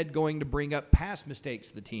instead going to bring up past mistakes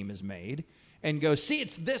the team has made and go, see,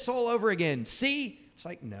 it's this all over again. See? It's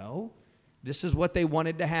like, no, this is what they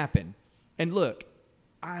wanted to happen. And look,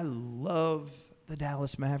 I love the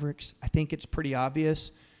Dallas Mavericks. I think it's pretty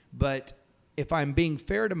obvious. But if I'm being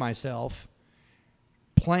fair to myself,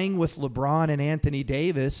 playing with LeBron and Anthony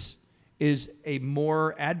Davis is a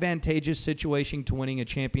more advantageous situation to winning a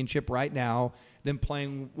championship right now than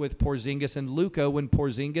playing with Porzingis and Luka when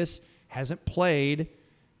Porzingis hasn't played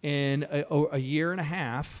in a year and a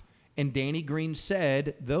half. And Danny Green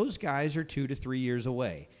said those guys are 2 to 3 years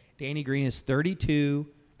away. Danny Green is 32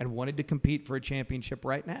 and wanted to compete for a championship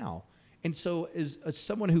right now. And so as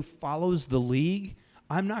someone who follows the league,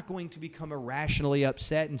 I'm not going to become irrationally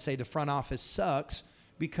upset and say the front office sucks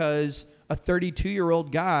because a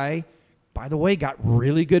 32-year-old guy, by the way, got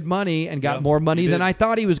really good money and got more money than I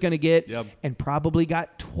thought he was going to get, and probably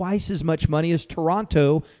got twice as much money as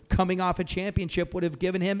Toronto coming off a championship would have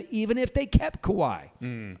given him, even if they kept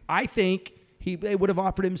Kawhi. I think they would have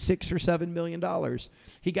offered him $6 or $7 million.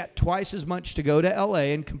 He got twice as much to go to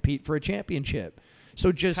L.A. and compete for a championship.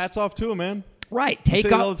 So just hats off to him, man. Right. Take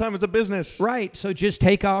off all the time. It's a business. Right. So just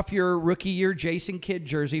take off your rookie year Jason Kidd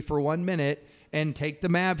jersey for 1 minute and take the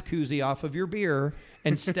Mav koozie off of your beer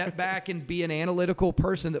and step back and be an analytical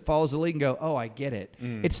person that follows the league and go, oh, I get it.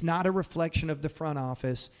 It's not a reflection of the front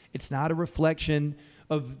office. It's not a reflection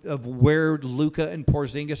of where Luka and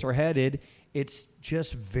Porzingis are headed. It's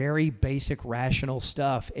just very basic, rational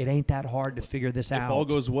stuff. It ain't that hard to figure this out. If all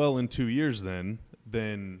goes well in 2 years then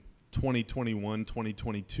 2021,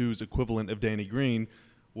 2022's equivalent of Danny Green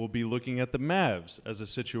will be looking at the Mavs as a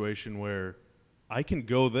situation where I can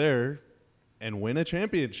go there and win a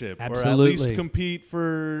championship. Absolutely. Or at least compete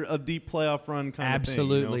for a deep playoff run kind of thing.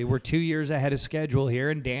 Absolutely. We're 2 years ahead of schedule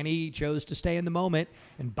here, and Danny chose to stay in the moment.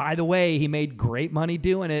 And by the way, he made great money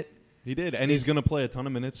doing it. He did, and he's going to play a ton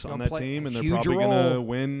of minutes on that team, and they're probably going to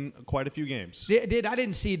win quite a few games.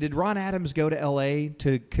 Did Ron Adams go to L.A.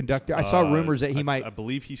 to conduct? I saw rumors that he might. I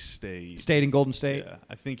believe he stayed. Stayed in Golden State? Yeah,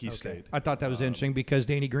 I think he stayed. I thought that was interesting because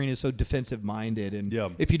Danny Green is so defensive-minded. And yeah.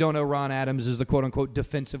 if you don't know, Ron Adams is the quote-unquote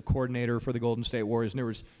defensive coordinator for the Golden State Warriors, and there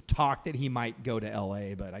was talk that he might go to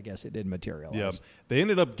L.A., but I guess it didn't materialize. Yeah, they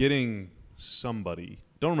ended up getting somebody.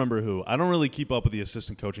 Don't remember who. I don't really keep up with the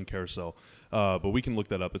assistant coaching carousel, but we can look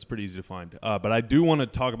that up. It's pretty easy to find. But I do want to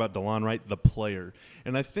talk about Delon Wright, the player.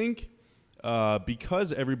 And I think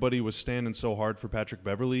because everybody was standing so hard for Patrick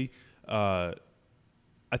Beverley, I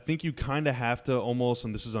think you kind of have to almost,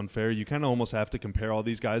 and this is unfair, you kind of almost have to compare all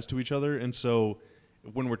these guys to each other. And so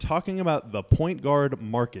when we're talking about the point guard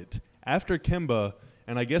market, after Kemba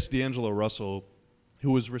and I guess D'Angelo Russell,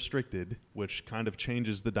 who was restricted, which kind of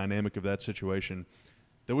changes the dynamic of that situation,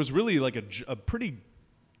 there was really like a pretty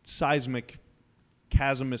seismic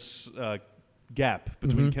chasmous gap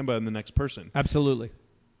between Kemba and the next person. Absolutely.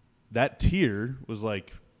 That tier was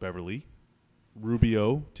like Beverly,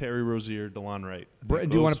 Rubio, Terry Rozier, Delon Wright.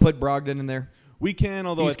 Do you want to put Brogdon in there? We can,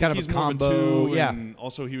 although he's kind of he's a combo. More of a two, yeah. And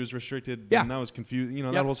also he was restricted. Yeah. And that was confused. You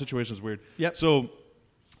know, that whole situation is weird. Yep. So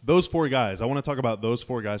those four guys, I want to talk about those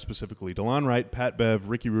four guys specifically. Delon Wright, Pat Bev,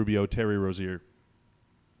 Ricky Rubio, Terry Rozier.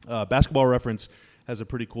 Basketball Reference has a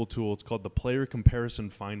pretty cool tool. It's called the Player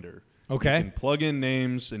Comparison Finder. Okay. You can plug in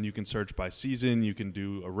names, and you can search by season. You can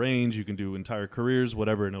do a range. You can do entire careers,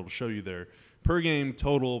 whatever, and it'll show you their per game,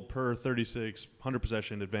 total, per 36, 100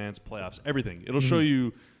 possession, advanced, playoffs, everything. It'll show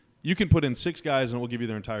you. You can put in 6 guys, and it will give you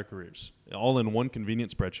their entire careers, all in one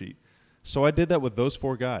convenient spreadsheet. So I did that with those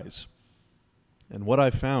 4 guys. And what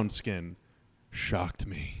I found, Skin, shocked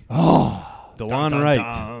me. Oh. Delon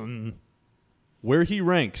Wright. Where he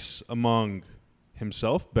ranks among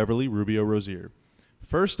himself, Beverly, Rubio, Rozier.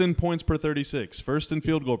 First in points per 36, first in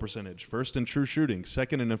field goal percentage, first in true shooting,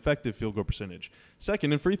 second in effective field goal percentage,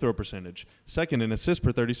 second in free throw percentage, second in assists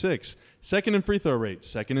per 36, second in free throw rate,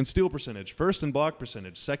 second in steal percentage, first in block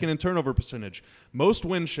percentage, second in turnover percentage, most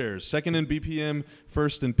win shares, second in BPM,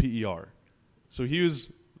 first in PER. So he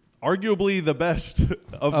was arguably the best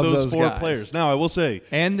of those 4 guys. Players. Now, I will say.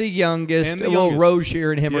 And the youngest.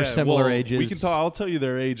 Rozier and him are similar ages. We can talk. I'll tell you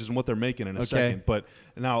their ages and what they're making in a second. But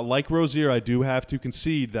now, like Rozier, I do have to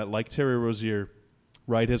concede that, like Terry Rozier,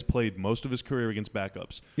 Wright has played most of his career against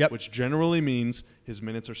backups, which generally means his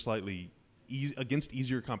minutes are slightly against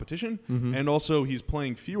easier competition, and also he's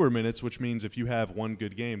playing fewer minutes, which means if you have one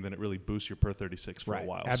good game, then it really boosts your per 36 for a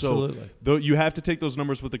while. Absolutely. So though you have to take those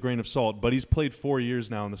numbers with a grain of salt, but he's played 4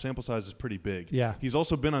 years now, and the sample size is pretty big. Yeah. He's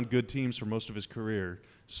also been on good teams for most of his career,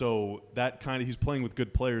 so that he's playing with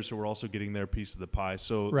good players who are also getting their piece of the pie.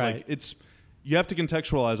 So like you have to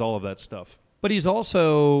contextualize all of that stuff. But he's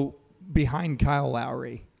also behind Kyle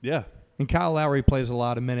Lowry. Yeah. And Kyle Lowry plays a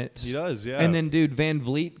lot of minutes. He does, yeah. And then, dude, Van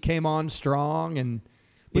Vliet came on strong, and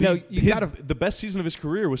the best season of his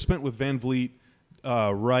career was spent with Van Vliet,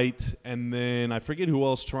 Wright, and then I forget who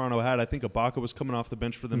else Toronto had. I think Ibaka was coming off the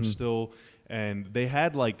bench for them still, and they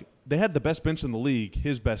had the best bench in the league.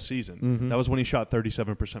 His best season. That was when he shot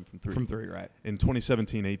 37% from three. From three, right? In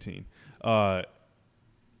 2017-18.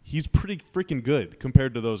 He's pretty freaking good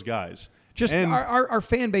compared to those guys. Just our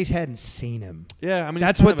fan base hadn't seen him. Yeah, I mean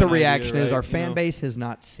that's what the reaction is. Our fan base has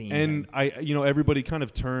not seen him. And everybody kind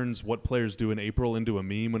of turns what players do in April into a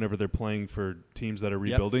meme whenever they're playing for teams that are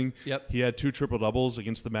rebuilding. Yep. He had 2 triple doubles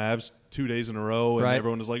against the Mavs 2 days in a row, and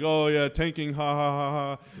everyone was like, "Oh yeah, tanking, ha ha ha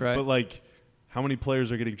ha." Right. But like, how many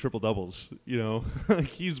players are getting triple doubles?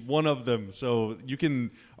 He's one of them. So you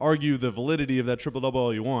can argue the validity of that triple double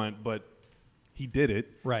all you want, but he did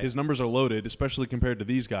it. Right. His numbers are loaded, especially compared to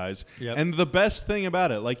these guys. Yep. And the best thing about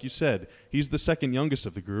it, like you said, he's the second youngest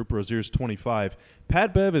of the group. Rozier's 25.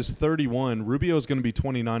 Pat Bev is 31. Rubio is going to be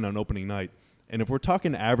 29 on opening night. And if we're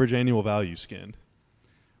talking average annual value, Skin,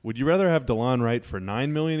 would you rather have Delon Wright for $9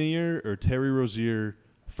 million a year or Terry Rozier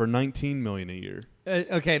for $19 million a year?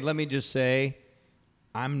 Okay, let me just say,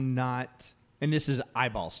 I'm not, and this is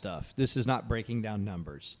eyeball stuff. This is not breaking down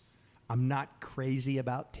numbers. I'm not crazy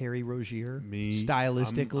about Terry Rozier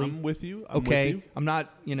stylistically. I'm with you. I'm not,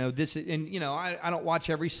 this, and, I don't watch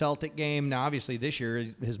every Celtic game. Now, obviously, this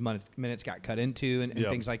year, his minutes got cut into and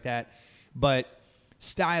things like that. But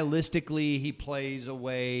stylistically, he plays a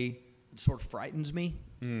way that sort of frightens me.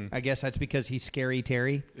 I guess that's because he's scary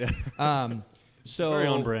Terry. So very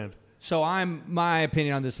on brand. So my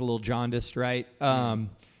opinion on this is a little jaundiced, right?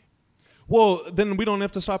 Well, then we don't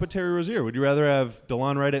have to stop at Terry Rozier. Would you rather have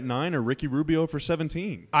Delon Wright at 9 or Ricky Rubio for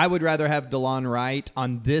 17? I would rather have Delon Wright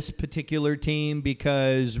on this particular team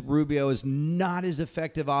because Rubio is not as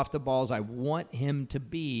effective off the ball as I want him to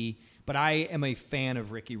be, but I am a fan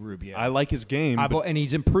of Ricky Rubio. I like his game. And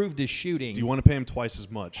he's improved his shooting. Do you want to pay him twice as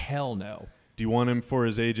much? Hell no. Do you want him for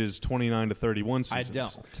his ages 29 to 31 seasons? I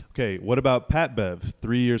don't. Okay, what about Pat Bev?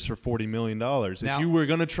 3 years for $40 million. Now, if you were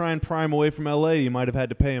going to try and pry him away from L.A., you might have had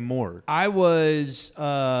to pay him more. I was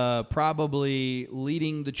probably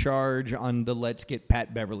leading the charge on the let's get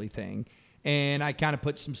Pat Beverly thing. And I kind of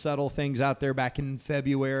put some subtle things out there back in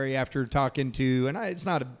February after talking to, and I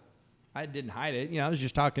didn't hide it. I was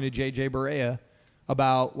just talking to J.J. Barea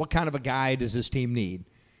about what kind of a guy does this team need.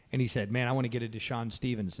 And he said, man, I want to get a Deshaun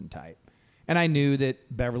Stevenson type. And I knew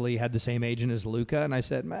that Beverly had the same agent as Luka. And I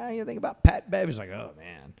said, man, you think about Pat Bev? He's like, oh,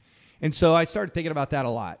 man. And so I started thinking about that a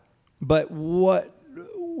lot. But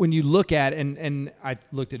when you look at, and I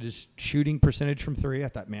looked at his shooting percentage from three, I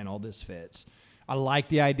thought, man, all this fits. I like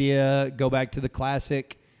the idea. Go back to the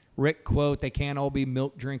classic Rick quote, they can't all be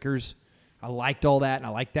milk drinkers. I liked all that, and I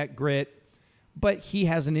like that grit. But he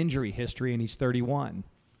has an injury history, and he's 31.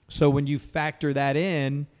 So when you factor that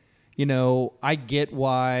in, I get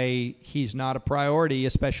why he's not a priority,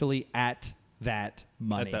 especially at that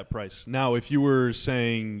money. At that price. Now, if you were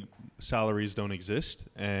saying salaries don't exist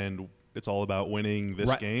and it's all about winning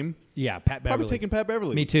this game, yeah, Pat Beverly. Probably taking Pat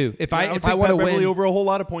Beverly. Me too. If I want to Pat Beverly win over a whole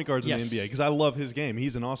lot of point guards yes. in the NBA because I love his game.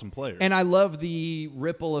 He's an awesome player, and I love the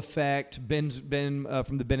ripple effect. Ben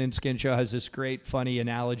from the Ben and Skin Show has this great, funny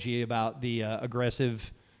analogy about the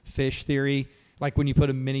aggressive fish theory. Like when you put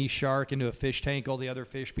a mini shark into a fish tank, all the other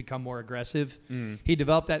fish become more aggressive. He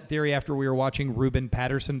developed that theory after we were watching Ruben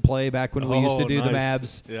Patterson play back when we used to do the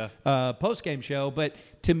Mavs post-game show. But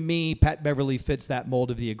to me, Pat Beverly fits that mold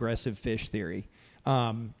of the aggressive fish theory.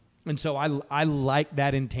 And so I like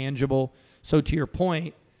that intangible. So to your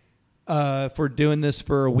point, if we're doing this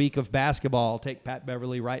for a week of basketball, I'll take Pat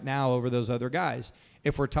Beverly right now over those other guys.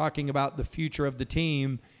 If we're talking about the future of the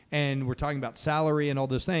team and we're talking about salary and all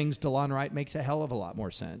those things, Delon Wright makes a hell of a lot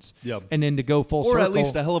more sense. Yep. And then to go full circle. Or at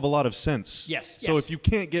least a hell of a lot of sense. Yes. So if you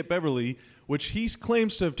can't get Beverly, which he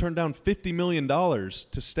claims to have turned down $50 million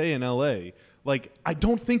to stay in L.A., like, I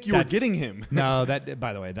don't think you were getting him. No,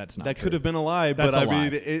 by the way, that's not That true. could have been a lie, That's but a lie.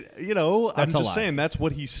 mean, I'm just saying that's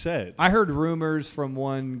what he said. I heard rumors from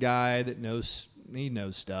one guy that knows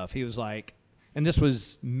stuff. He was like, and this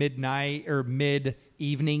was midnight or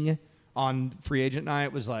mid-evening on free agent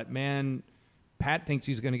night, was like, man, Pat thinks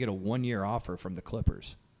he's going to get a 1-year offer from the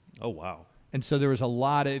Clippers. Oh, wow. And so there was a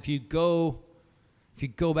lot of, if you go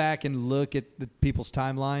back and look at the people's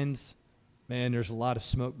timelines, man, there's a lot of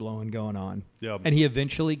smoke blowing going on. Yep. And he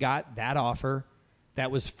eventually got that offer that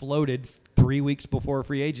was floated 3 weeks before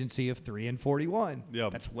free agency of 3 and 41.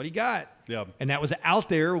 Yep. That's what he got. Yep. And that was out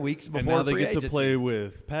there weeks before and now they free get agency. to play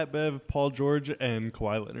with Pat Bev, Paul George, and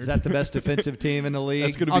Kawhi Leonard. Is that the best defensive team in the league?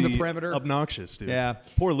 That's going to on be the perimeter? obnoxious, dude. Yeah.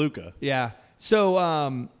 Poor Luka. Yeah.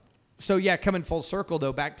 So yeah, coming full circle,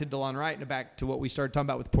 though, back to Delon Wright and back to what we started talking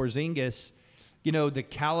about with Porzingis, the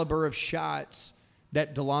caliber of shots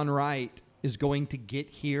that Delon Wright is going to get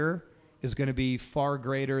here is going to be far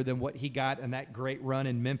greater than what he got in that great run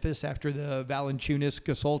in Memphis after the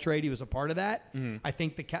Valanciunas-Gasol trade. He was a part of that. Mm-hmm. I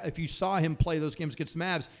think if you saw him play those games against the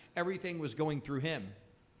Mavs, everything was going through him,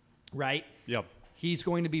 right? Yep. He's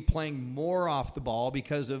going to be playing more off the ball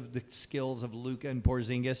because of the skills of Luka and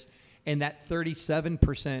Porzingis. And that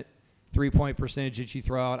 37% three-point percentage that you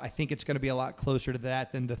throw out, I think it's going to be a lot closer to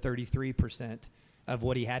that than the 33% of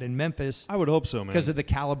what he had in Memphis. I would hope so, man. Because of the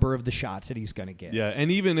caliber of the shots that he's going to get. Yeah,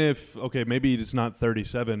 and even if, maybe it's not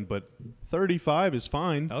 37, but 35 is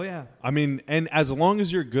fine. Oh, yeah. I mean, and as long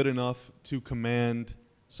as you're good enough to command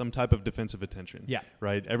some type of defensive attention. Yeah.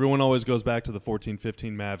 Right? Everyone always goes back to the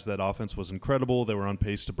 14-15 Mavs. That offense was incredible. They were on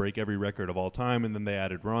pace to break every record of all time, and then they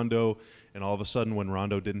added Rondo, and all of a sudden when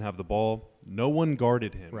Rondo didn't have the ball, no one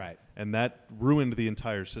guarded him. Right. And that ruined the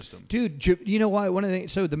entire system. Dude, you know why? One of the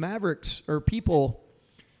things, so the Mavericks, or people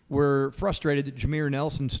were frustrated that Jameer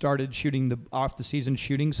Nelson started shooting off the season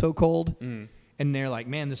shooting so cold, and they're like,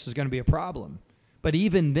 man, this is going to be a problem. But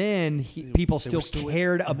even then, people still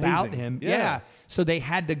cared about him. Yeah. So they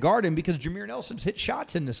had to guard him because Jameer Nelson's hit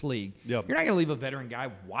shots in this league. Yep. You're not going to leave a veteran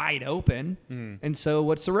guy wide open. And so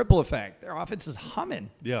what's the ripple effect? Their offense is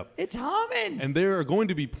humming. Yeah. It's humming. And they're going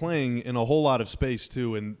to be playing in a whole lot of space,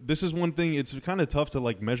 too. And this is one thing, it's kind of tough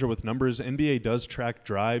to, measure with numbers. NBA does track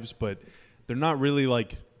drives, but they're not really,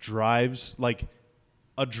 drives. Like,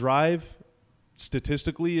 a drive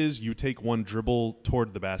statistically is you take one dribble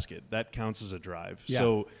toward the basket. That counts as a drive. Yeah.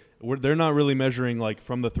 So they're not really measuring like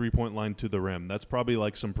from the 3-point line to the rim. That's probably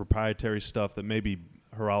like some proprietary stuff that maybe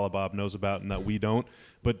Haralabob knows about and that we don't.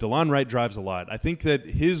 But Delon Wright drives a lot. I think that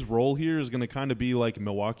his role here is going to kind of be like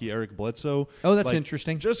Milwaukee Eric Bledsoe. Oh, that's like,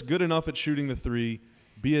 interesting. Just good enough at shooting the three,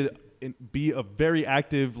 be a very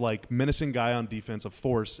active, like menacing guy on defense, a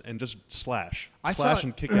force, and just slash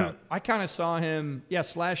and kick out. I kind of saw him. Yeah,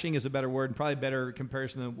 slashing is a better word, and probably better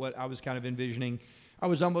comparison than what I was kind of envisioning. I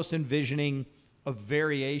was almost envisioning a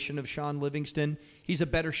variation of Sean Livingston. He's a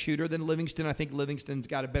better shooter than Livingston. I think Livingston's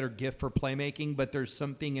got a better gift for playmaking, but there's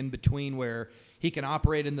something in between where he can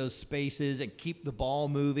operate in those spaces and keep the ball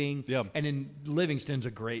moving. Yeah. And then Livingston's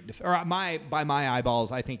a great defender. By my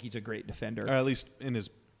eyeballs, I think he's a great defender. Or at least in his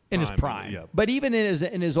prime. Yeah. But even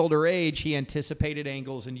in his older age, he anticipated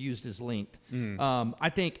angles and used his length. I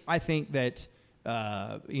think that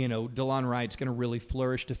Delon Wright's going to really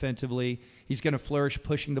flourish defensively. He's going to flourish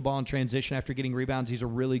pushing the ball in transition after getting rebounds. He's a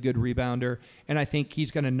really good rebounder, and I think he's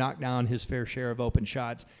going to knock down his fair share of open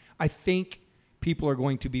shots. I think people are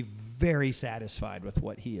going to be very satisfied with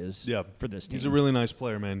what he is for this team. He's a really nice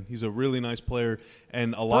player, man. He's a really nice player,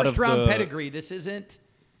 and a lot of first-round pedigree. This isn't.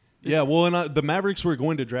 Yeah, well, and the Mavericks were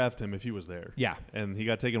going to draft him if he was there. Yeah. And he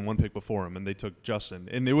got taken one pick before him, and they took Justin.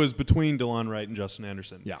 And it was between Delon Wright and Justin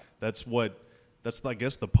Anderson. Yeah. That's, I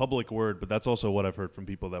guess, the public word, but that's also what I've heard from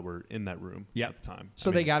people that were in that room at the time. So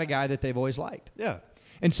they got a guy that they've always liked. Yeah.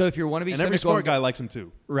 And so if you want to be cynical, every smart guy likes him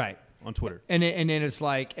too. Right. On Twitter. And then it's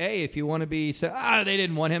like, hey, if you want to be they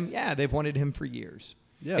didn't want him. Yeah, they've wanted him for years.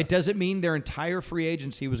 Yeah. It doesn't mean their entire free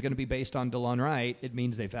agency was going to be based on Delon Wright. It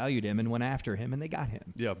means they valued him and went after him, and they got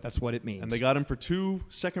him. Yeah. That's what it means. And they got him for 2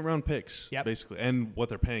 second-round picks, basically, and what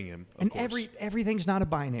they're paying him, of course. Everything's not a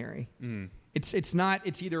binary. It's not.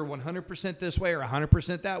 It's either 100% this way or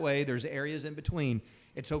 100% that way. There's areas in between.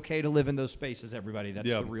 It's okay to live in those spaces, everybody. That's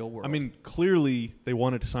the real world. I mean, clearly they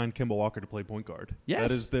wanted to sign Kemba Walker to play point guard.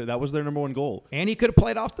 Yes. That was their number one goal. And he could have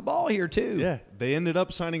played off the ball here, too. Yeah. They ended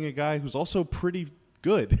up signing a guy who's also pretty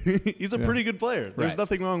good. He's a pretty good player. There's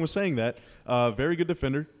nothing wrong with saying that. Very good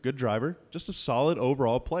defender, good driver, just a solid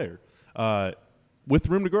overall player. With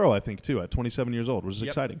room to grow, I think, too, at 27 years old, which is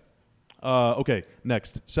exciting. Okay,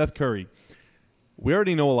 next, Seth Curry. We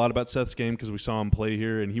already know a lot about Seth's game because we saw him play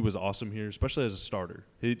here, and he was awesome here, especially as a starter.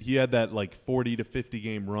 He had that like 40 to 50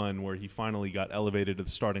 game run where he finally got elevated to the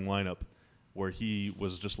starting lineup, where he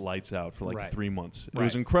was just lights out for like 3 months. It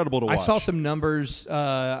was incredible to watch. I saw some numbers.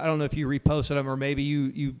 I don't know if you reposted them or maybe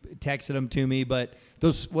you texted them to me, but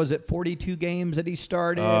was it 42 games that he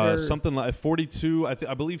started? Something like 42.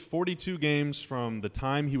 I believe 42 games from the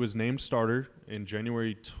time he was named starter in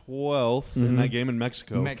January 12th in that game in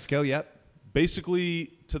Mexico. Mexico, yep.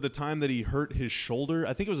 Basically, to the time that he hurt his shoulder.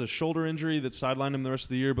 I think it was a shoulder injury that sidelined him the rest of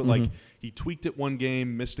the year, but like he tweaked it one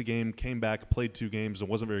game, missed a game, came back, played 2 games, and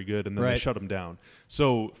wasn't very good, and then they shut him down.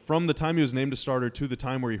 So from the time he was named a starter to the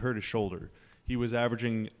time where he hurt his shoulder, he was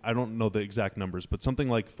averaging, I don't know the exact numbers, but something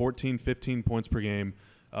like 14, 15 points per game,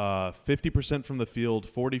 50% from the field,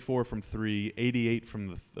 44 from 3, 88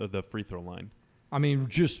 from the free throw line. I mean,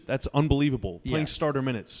 that's unbelievable, playing starter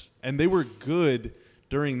minutes. And they were good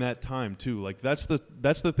during that time too. Like that's the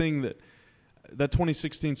thing that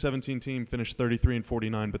 2016-17 team finished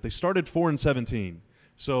 33-49, but they started 4-17.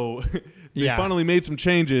 So they finally made some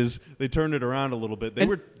changes. They turned it around a little bit. They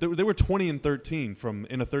were 20-13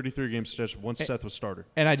 in a 33-game stretch once Seth was starter.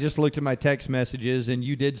 And I just looked at my text messages, and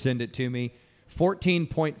you did send it to me.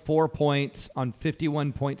 14.4 points on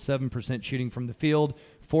 51.7% shooting from the field.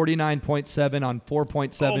 49.7 on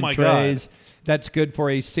 4.7 trays. God. That's good for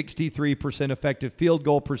a 63% effective field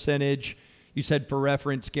goal percentage. You said, for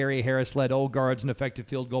reference, Gary Harris led all guards in effective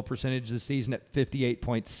field goal percentage this season at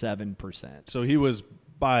 58.7%. So he was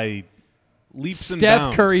by leaps and bounds.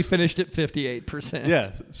 Steph Curry finished at 58%.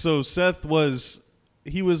 Yeah. So Seth was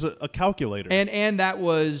a calculator. And that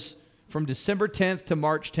was from December 10th to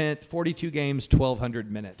March 10th, 42 games, 1,200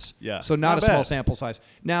 minutes. Yeah. So not a small sample size.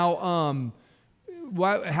 Now,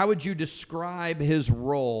 how would you describe his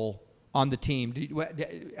role on the team?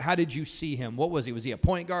 How did you see him? What was he? Was he a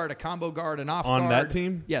point guard, a combo guard, an off guard? On that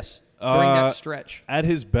team? Yes, during that stretch. At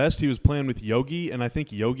his best, he was playing with Yogi, and I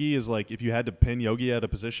think Yogi is like, if you had to pin Yogi at a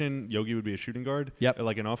position, Yogi would be a shooting guard,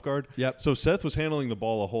 like an off guard. Yep. So Seth was handling the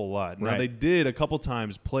ball a whole lot. Now, they did a couple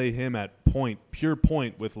times play him at point, pure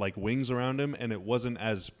point, with like wings around him, and it wasn't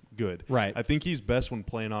as good. Right. I think he's best when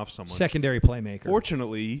playing off someone. Secondary playmaker.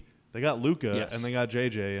 Fortunately, They got Luka Yes. and they got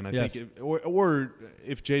JJ, and I Yes. think, or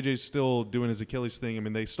if JJ's still doing his Achilles thing, I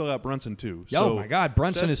mean, they still got Brunson too. Oh my God,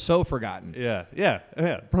 Brunson Seth- is so forgotten. Yeah.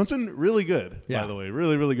 Brunson, really good, Yeah. by the way.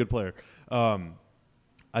 Really, really good player.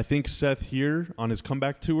 I think Seth here on his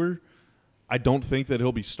comeback tour, I don't think that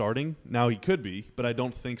he'll be starting. Now he could be, but I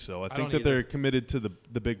don't think so. I think don't that either. they're committed to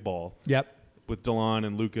the big ball Yep. with Delon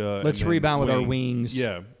and Luka. Let's rebound with our wings.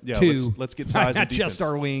 Yeah. Too. Let's get size Not and defense. just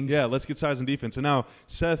our wings. Yeah, let's get size and defense. And now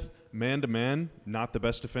Seth, man-to-man, not the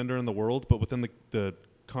best defender in the world, but within the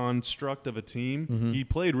construct of a team, he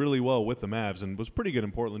played really well with the Mavs and was pretty good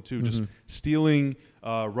in Portland too, just stealing,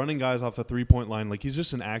 running guys off the three-point line. Like, he's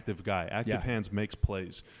just an active guy. Active hands makes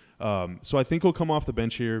plays. So I think he'll come off the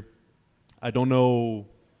bench here. I don't know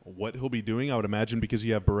what he'll be doing. I would imagine because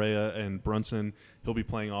you have Barea and Brunson, he'll be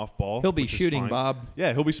playing off ball. He'll be which is shooting, fine. Bob.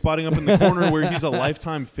 Yeah, he'll be spotting up in the corner where he's a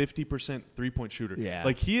lifetime 50% three-point shooter. Yeah.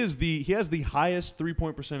 Like, he has the highest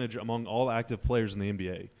three-point percentage among all active players in the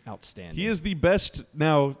NBA. Outstanding. He is the best.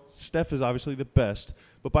 Now, Steph is obviously the best,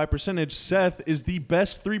 but by percentage, Seth is the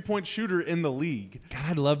best three-point shooter in the league. God,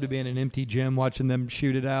 I'd love to be in an empty gym watching them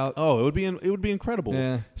shoot it out. Oh, it would be incredible.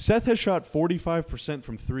 Yeah. Seth has shot 45%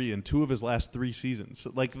 from three in 2 of his last 3 seasons.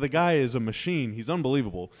 Like, the guy is a machine. He's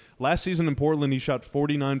unbelievable. Last season in Portland, he shot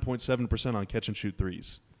 49.7% on catch and shoot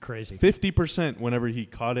threes. Crazy. 50% whenever he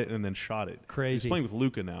caught it and then shot it. Crazy. He's playing with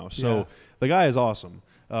Luka now, so Yeah. the guy is awesome.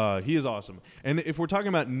 He is awesome. And if we're talking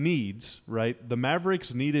about needs, right, the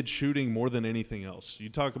Mavericks needed shooting more than anything else. You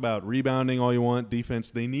talk about rebounding all you want,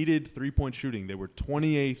 defense. They needed three-point shooting. They were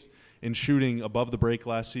 28th in shooting above the break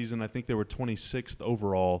last season. I think they were 26th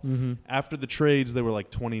overall. After the trades, they were like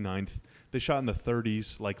 29th. They shot in the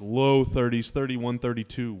 30s, like low 30s, 31,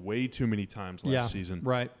 32, way too many times last season.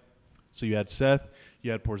 Right. So you had Seth,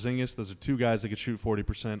 you had Porzingis. Those are 2 guys that could shoot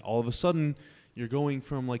 40%. All of a sudden, you're going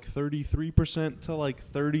from like 33% to like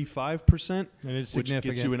 35%, And it's which gets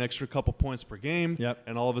significant. you an extra couple points per game. Yep.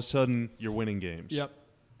 And all of a sudden, you're winning games. Yep.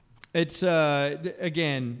 It's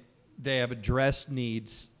again, they have addressed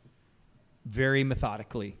needs very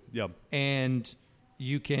methodically. Yep. And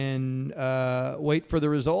you can wait for the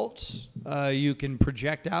results. You can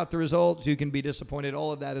project out the results. You can be disappointed.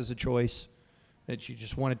 All of that is a choice that you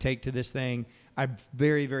just want to take to this thing. I'm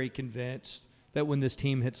very, very convinced that when this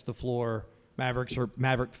team hits the floor, Mavericks or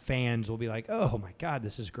Maverick fans will be like, oh, my God,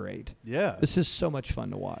 this is great. Yeah. This is so much fun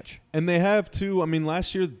to watch. And they have, too. I mean,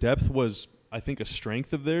 last year, depth was, I think, a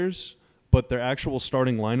strength of theirs. But their actual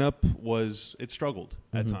starting lineup it struggled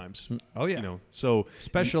at times. Oh, yeah. You know, so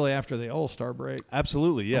Especially after the All-Star break.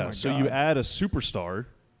 absolutely, yeah. my So God. you add a superstar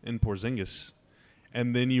in Porzingis,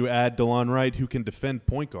 and then you add Delon Wright, who can defend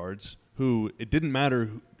point guards, who it didn't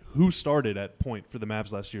matter who started at point for the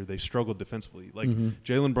Mavs last year. They struggled defensively. Like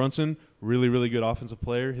Jalen Brunson, really, really good offensive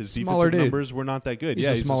player. His Smaller defensive dude. numbers were not that good. He's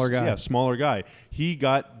a smaller guy. Yeah, smaller guy. He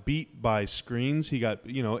got beat by screens. He got,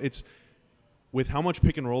 it's with how much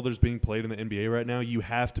pick and roll there's being played in the NBA right now, you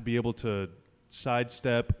have to be able to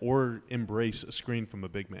sidestep or embrace a screen from a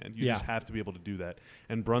big man. You just have to be able to do that.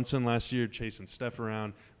 And Brunson last year chasing Steph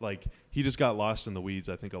around, like, he just got lost in the weeds,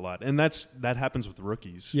 I think, a lot. And that happens with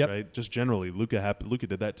rookies, right? Just generally, Luka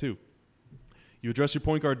did that too. You address your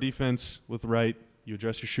point guard defense with Wright. You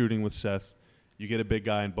address your shooting with Seth. You get a big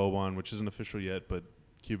guy in Boban, which isn't official yet, but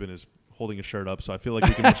Cuban is holding a shirt up, so I feel like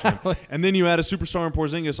we can mention him. And then you add a superstar in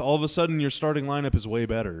Porzingis, all of a sudden your starting lineup is way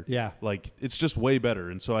better. Yeah. Like, it's just way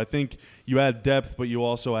better. And so I think you add depth, but you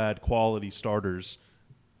also add quality starters.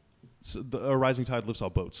 So a rising tide lifts all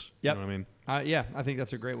boats. Yep. You know what I mean? Yeah, I think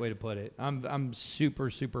that's a great way to put it. I'm super,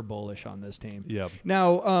 super bullish on this team. Yeah.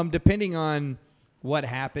 Now, depending on what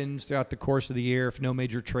happens throughout the course of the year, if no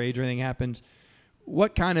major trades or anything happens,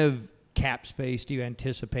 what kind of cap space do you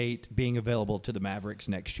anticipate being available to the Mavericks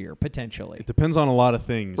next year, potentially? It depends on a lot of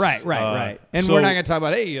things. Right. And so we're not going to talk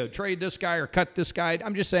about, hey, trade this guy or cut this guy.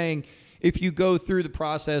 I'm just saying, if you go through the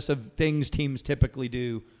process of things teams typically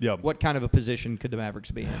do, what kind of a position could the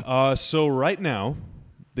Mavericks be in? So right now,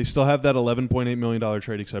 they still have that $11.8 million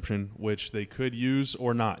trade exception, which they could use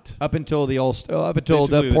or not. Up until the Basically, the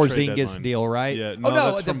trade Porzingis deadline. deal, right? Yeah, no,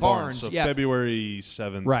 that's the from Barnes. So yeah, February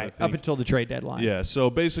 7th. right. I think. Up until the trade deadline. Yeah, so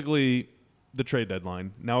basically the trade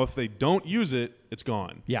deadline. Now, if they don't use it, it's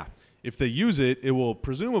gone. Yeah. If they use it, it will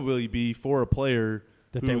presumably be for a player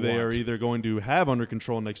That who they are want. either going to have under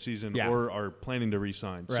control next season Yeah. or are planning to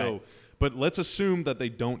re-sign. Right. So, but let's assume that they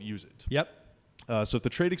don't use it. Yep. So if the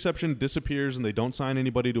trade exception disappears and they don't sign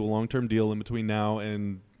anybody to a long-term deal in between now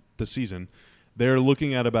and the season, they're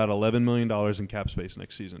looking at about $11 million in cap space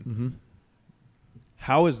next season. Mm-hmm.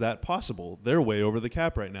 How is that possible? They're way over the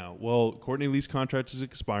cap right now. Well, Courtney Lee's contract is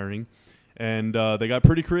expiring, And they got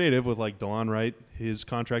pretty creative with, like, Delon Wright. His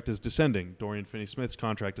contract is descending. Dorian Finney-Smith's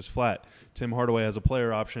contract is flat. Tim Hardaway has a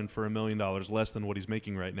player option for $1 million less than what he's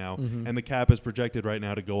making right now. Mm-hmm. And the cap is projected right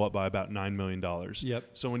now to go up by about $9 million. Yep.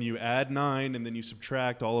 So when you add 9 and then you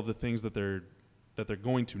subtract all of the things that they're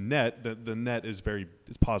going to net, the net is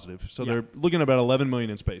it's positive. So they're looking at about $11 million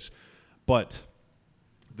in space. But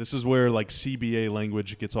this is where, like, CBA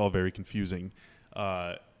language gets all very confusing.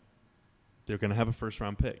 They're going to have a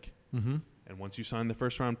first-round pick. Mm-hmm. And once you sign the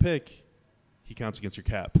first-round pick, he counts against your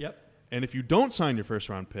cap. Yep. And if you don't sign your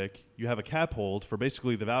first-round pick, you have a cap hold for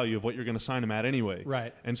basically the value of what you're going to sign him at anyway.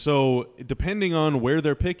 Right. And so depending on where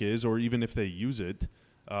their pick is, or even if they use it,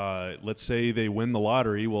 let's say they win the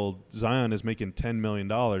lottery. Well, Zion is making $10 million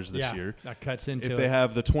this year. That cuts into If they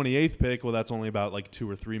have the 28th pick, well, that's only about like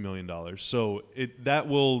 $2 or $3 million. So that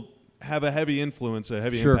will have a heavy influence, a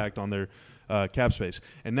heavy impact on their cap space.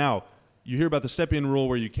 And now you hear about the step-in rule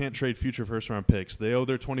where you can't trade future first-round picks. They owe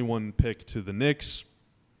their 21 pick to the Knicks,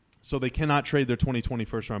 so they cannot trade their 2020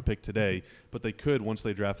 first-round pick today, but they could once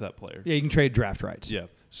they draft that player. Yeah, you can trade draft rights. Yeah.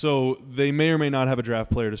 So they may or may not have a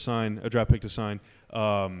draft pick to sign.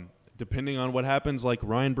 Depending on what happens, like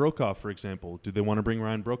Ryan Brokoff, for example. Do they want to bring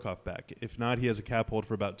Ryan Brokoff back? If not, he has a cap hold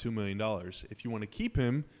for about $2 million. If you want to keep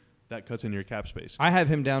him, that cuts into your cap space. I have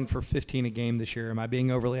him down for 15 a game this year. Am I being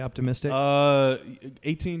overly optimistic? 18,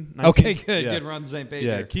 19. Okay, good. Yeah. Good. We're on the same page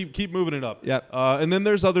Yeah, here. keep moving it up. Yep. And then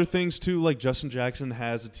there's other things, too, like Justin Jackson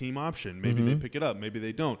has a team option. Maybe they pick it up. Maybe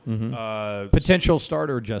they don't. Potential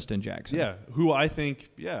starter Justin Jackson. Yeah, who I think,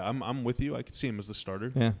 I'm with you. I could see him as the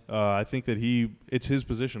starter. Yeah. I think that it's his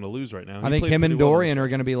position to lose right now. I think him and Dorian are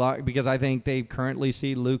going to be locked because I think they currently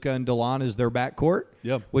see Luka and Delon as their backcourt,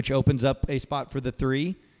 which opens up a spot for the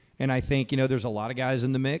 3. And I think, there's a lot of guys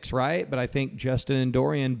in the mix, right? But I think Justin and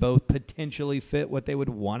Dorian both potentially fit what they would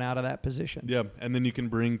want out of that position. Yeah, and then you can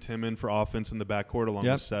bring Tim in for offense in the backcourt along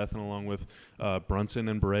with Seth and along with Brunson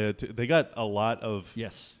and Barea, too. They got a lot of...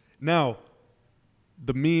 Yes. Now,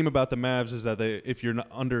 the meme about the Mavs is that if you're not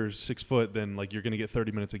under 6 foot, then like you're going to get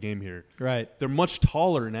 30 minutes a game here. Right. They're much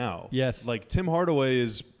taller now. Yes. Like Tim Hardaway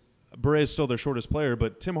is... Barea is still their shortest player,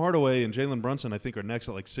 but Tim Hardaway and Jalen Brunson, I think, are next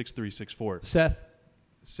at like 6'3", 6'4".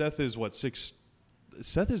 Seth is what, 6?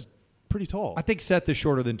 Seth is pretty tall. I think Seth is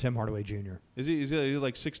shorter than Tim Hardaway Jr. Is he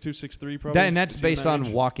like 6'2", 6'3", probably? And that's based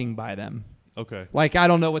on walking by them. Okay. Like, I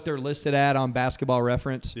don't know what they're listed at on Basketball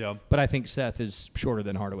Reference. Yeah. But I think Seth is shorter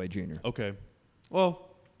than Hardaway Jr. Okay.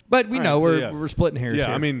 Well. But we know we're splitting hairs here.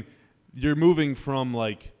 Yeah, I mean, you're moving from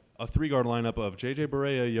like a 3-guard lineup of J.J.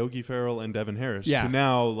 Barea, Yogi Ferrell, and Devin Harris to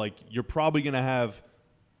now like you're probably going to have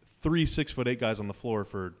 3 6'8" guys on the floor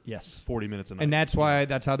for 40 minutes a night. And that's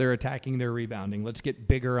how they're attacking their rebounding. Let's get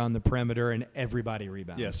bigger on the perimeter and everybody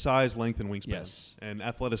rebound. Yeah, size, length, and wingspan. Yes. And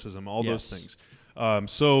athleticism, all those things.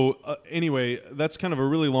 Anyway, that's kind of a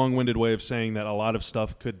really long-winded way of saying that a lot of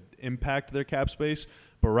stuff could impact their cap space.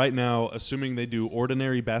 But right now, assuming they do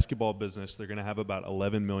ordinary basketball business, they're going to have about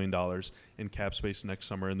 $11 million in cap space next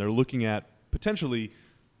summer. And they're looking at potentially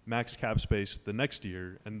max cap space the next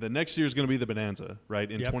year, and the next year is going to be the bonanza,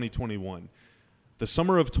 right, in 2021. The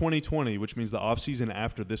summer of 2020, which means the offseason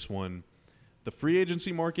after this one, the free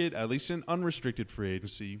agency market, at least in unrestricted free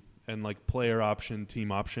agency and like player option,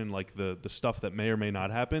 team option, like the stuff that may or may not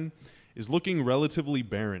happen, is looking relatively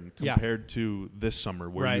barren compared to this summer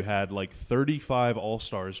where you had like 35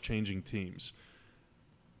 all-stars changing teams.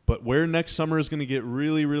 But where next summer is going to get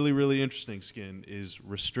really, really, really interesting, Skin, is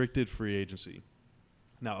restricted free agency.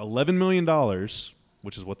 Now, $11 million,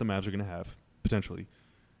 which is what the Mavs are going to have, potentially,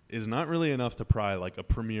 is not really enough to pry like a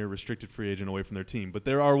premier restricted free agent away from their team. But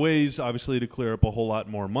there are ways, obviously, to clear up a whole lot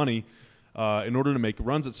more money in order to make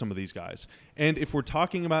runs at some of these guys. And if we're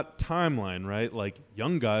talking about timeline, right, like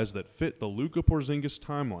young guys that fit the Luka Porzingis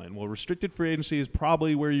timeline, well, restricted free agency is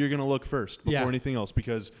probably where you're going to look first before anything else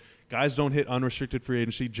because guys don't hit unrestricted free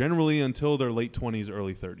agency generally until their late 20s,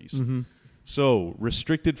 early 30s. Mm-hmm. So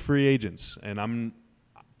restricted free agents, and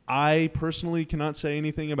I personally cannot say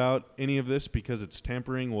anything about any of this because it's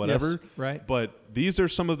tampering, whatever. Yes, right. But these are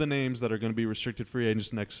some of the names that are going to be restricted free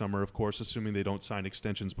agents next summer, of course, assuming they don't sign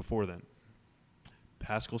extensions before then.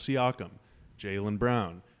 Pascal Siakam, Jaylen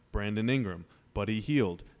Brown, Brandon Ingram, Buddy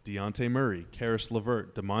Hield, Dejounte Murray, Karis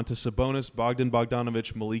LeVert, Domantas Sabonis, Bogdan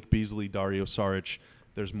Bogdanovic, Malik Beasley, Dario Saric.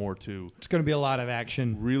 There's more too. It's going to be a lot of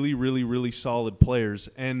action. Really, really, really solid players.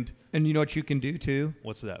 And you know what you can do, too?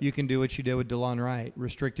 What's that? You can do what you did with Delon Wright.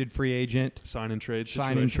 Restricted free agent. Sign and trade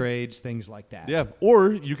trades, things like that. Yeah.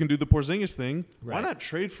 Or you can do the Porzingis thing. Right. Why not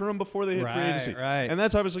trade for them before they hit free agency? Right. And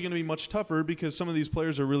that's obviously going to be much tougher because some of these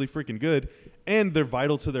players are really freaking good and they're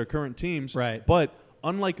vital to their current teams. Right. But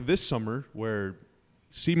unlike this summer where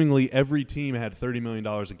seemingly every team had $30 million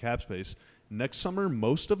in cap space. Next summer,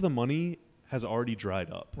 most of the money has already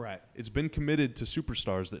dried up. Right. It's been committed to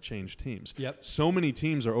superstars that change teams. Yep. So many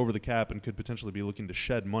teams are over the cap and could potentially be looking to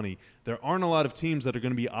shed money. There aren't a lot of teams that are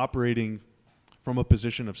going to be operating from a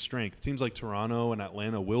position of strength. Teams like Toronto and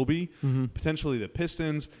Atlanta will be. Mm-hmm. Potentially the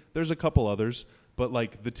Pistons. There's a couple others. But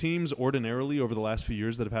like the teams ordinarily over the last few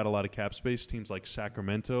years that have had a lot of cap space, teams like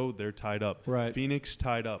Sacramento, they're tied up. Right. Phoenix,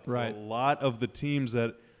 tied up. Right. A lot of the teams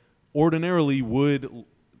that ordinarily would,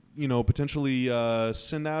 potentially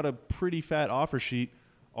send out a pretty fat offer sheet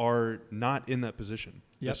are not in that position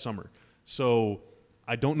this summer. So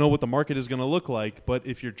I don't know what the market is going to look like, but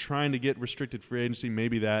if you're trying to get restricted free agency,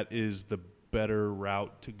 maybe that is the better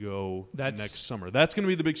route to go next summer. That's going to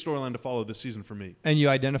be the big storyline to follow this season for me. And you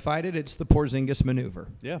identified it. It's the Porzingis maneuver.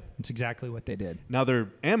 Yeah. It's exactly what they did. Now, their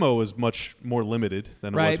ammo is much more limited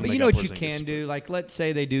than it was when but they you know got what you Porzingis, can do? Like, let's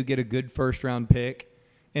say they do get a good first-round pick,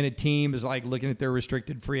 and a team is, like, looking at their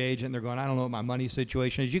restricted free agent. They're going, I don't know what my money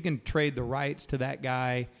situation is. You can trade the rights to that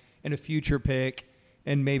guy and a future pick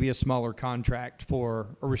and maybe a smaller contract for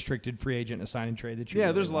a restricted free agent, a sign-and trade that you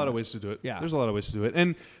really there's a lot want. of ways to do it. Yeah. There's a lot of ways to do it.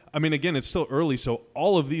 And, I mean, again, it's still early, so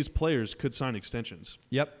all of these players could sign extensions.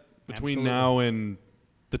 Yep. Between Absolutely. now and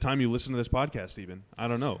the time you listen to this podcast even. I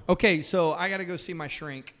don't know. Okay, so I got to go see my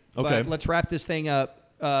shrink. Okay. But let's wrap this thing up.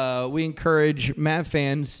 We encourage Mav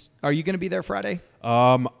fans. Are you going to be there Friday?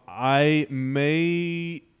 I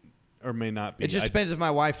may or may not be. It just depends if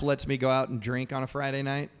my wife lets me go out and drink on a Friday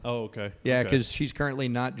night. Oh, okay. Yeah, Okay. because she's currently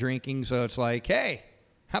not drinking, so it's like, hey,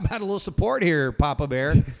 how about a little support here, Papa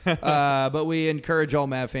Bear? But we encourage all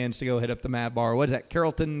Mav fans to go hit up the Mav bar. What is that,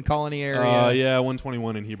 Carrollton Colony area? Yeah,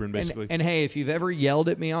 121 in Hebron, basically. And hey, if you've ever yelled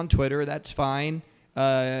at me on Twitter, that's fine.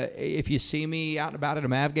 If you see me out and about at a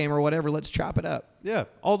Mav game or whatever, let's chop it up. Yeah,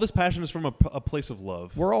 all this passion is from a place of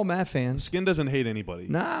love. We're all Mav fans. Skin doesn't hate anybody.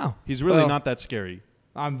 No. He's really Well, not that scary.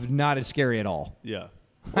 I'm not as scary at all. Yeah.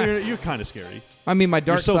 Well, you're kind of scary. I mean, my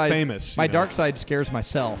dark You're so side. famous, My you know. dark side scares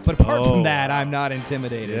myself, but apart from that, I'm not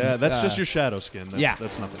intimidated. Yeah, that's just your shadow skin.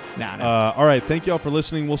 That's nothing. No. All right, thank you all for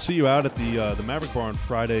listening. We'll see you out at the Maverick Bar on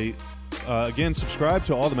Friday. Again, subscribe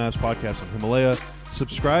to all the Mavs podcasts on Himalaya.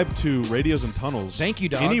 Subscribe to Radios and Tunnels. Thank you,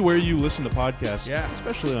 dog. Anywhere you listen to podcasts, Yeah.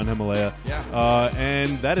 especially on Himalaya. Yeah.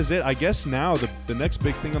 And that is it. I guess now the next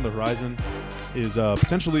big thing on the horizon is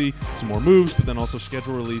potentially some more moves, but then also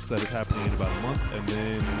schedule release that is happening in about a month, and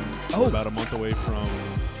then we're about a month away from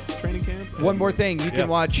training camp. One more thing. You can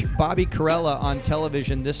watch Bobby Carella on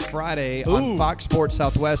television this Friday on Fox Sports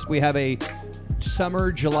Southwest. We have a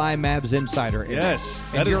Summer July Mavs Insider. Yes,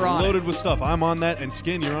 And that is you're on loaded with stuff. I'm on that, and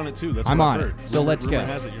Skin, you're on it too. That's I'm what on I've it. heard. So let's Rumor go.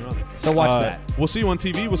 has it you're on it. So watch that. We'll see you on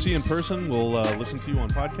TV. We'll see you in person. We'll listen to you on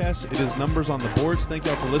podcasts. It is Numbers on the Boards. Thank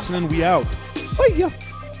y'all for listening. We out. See ya.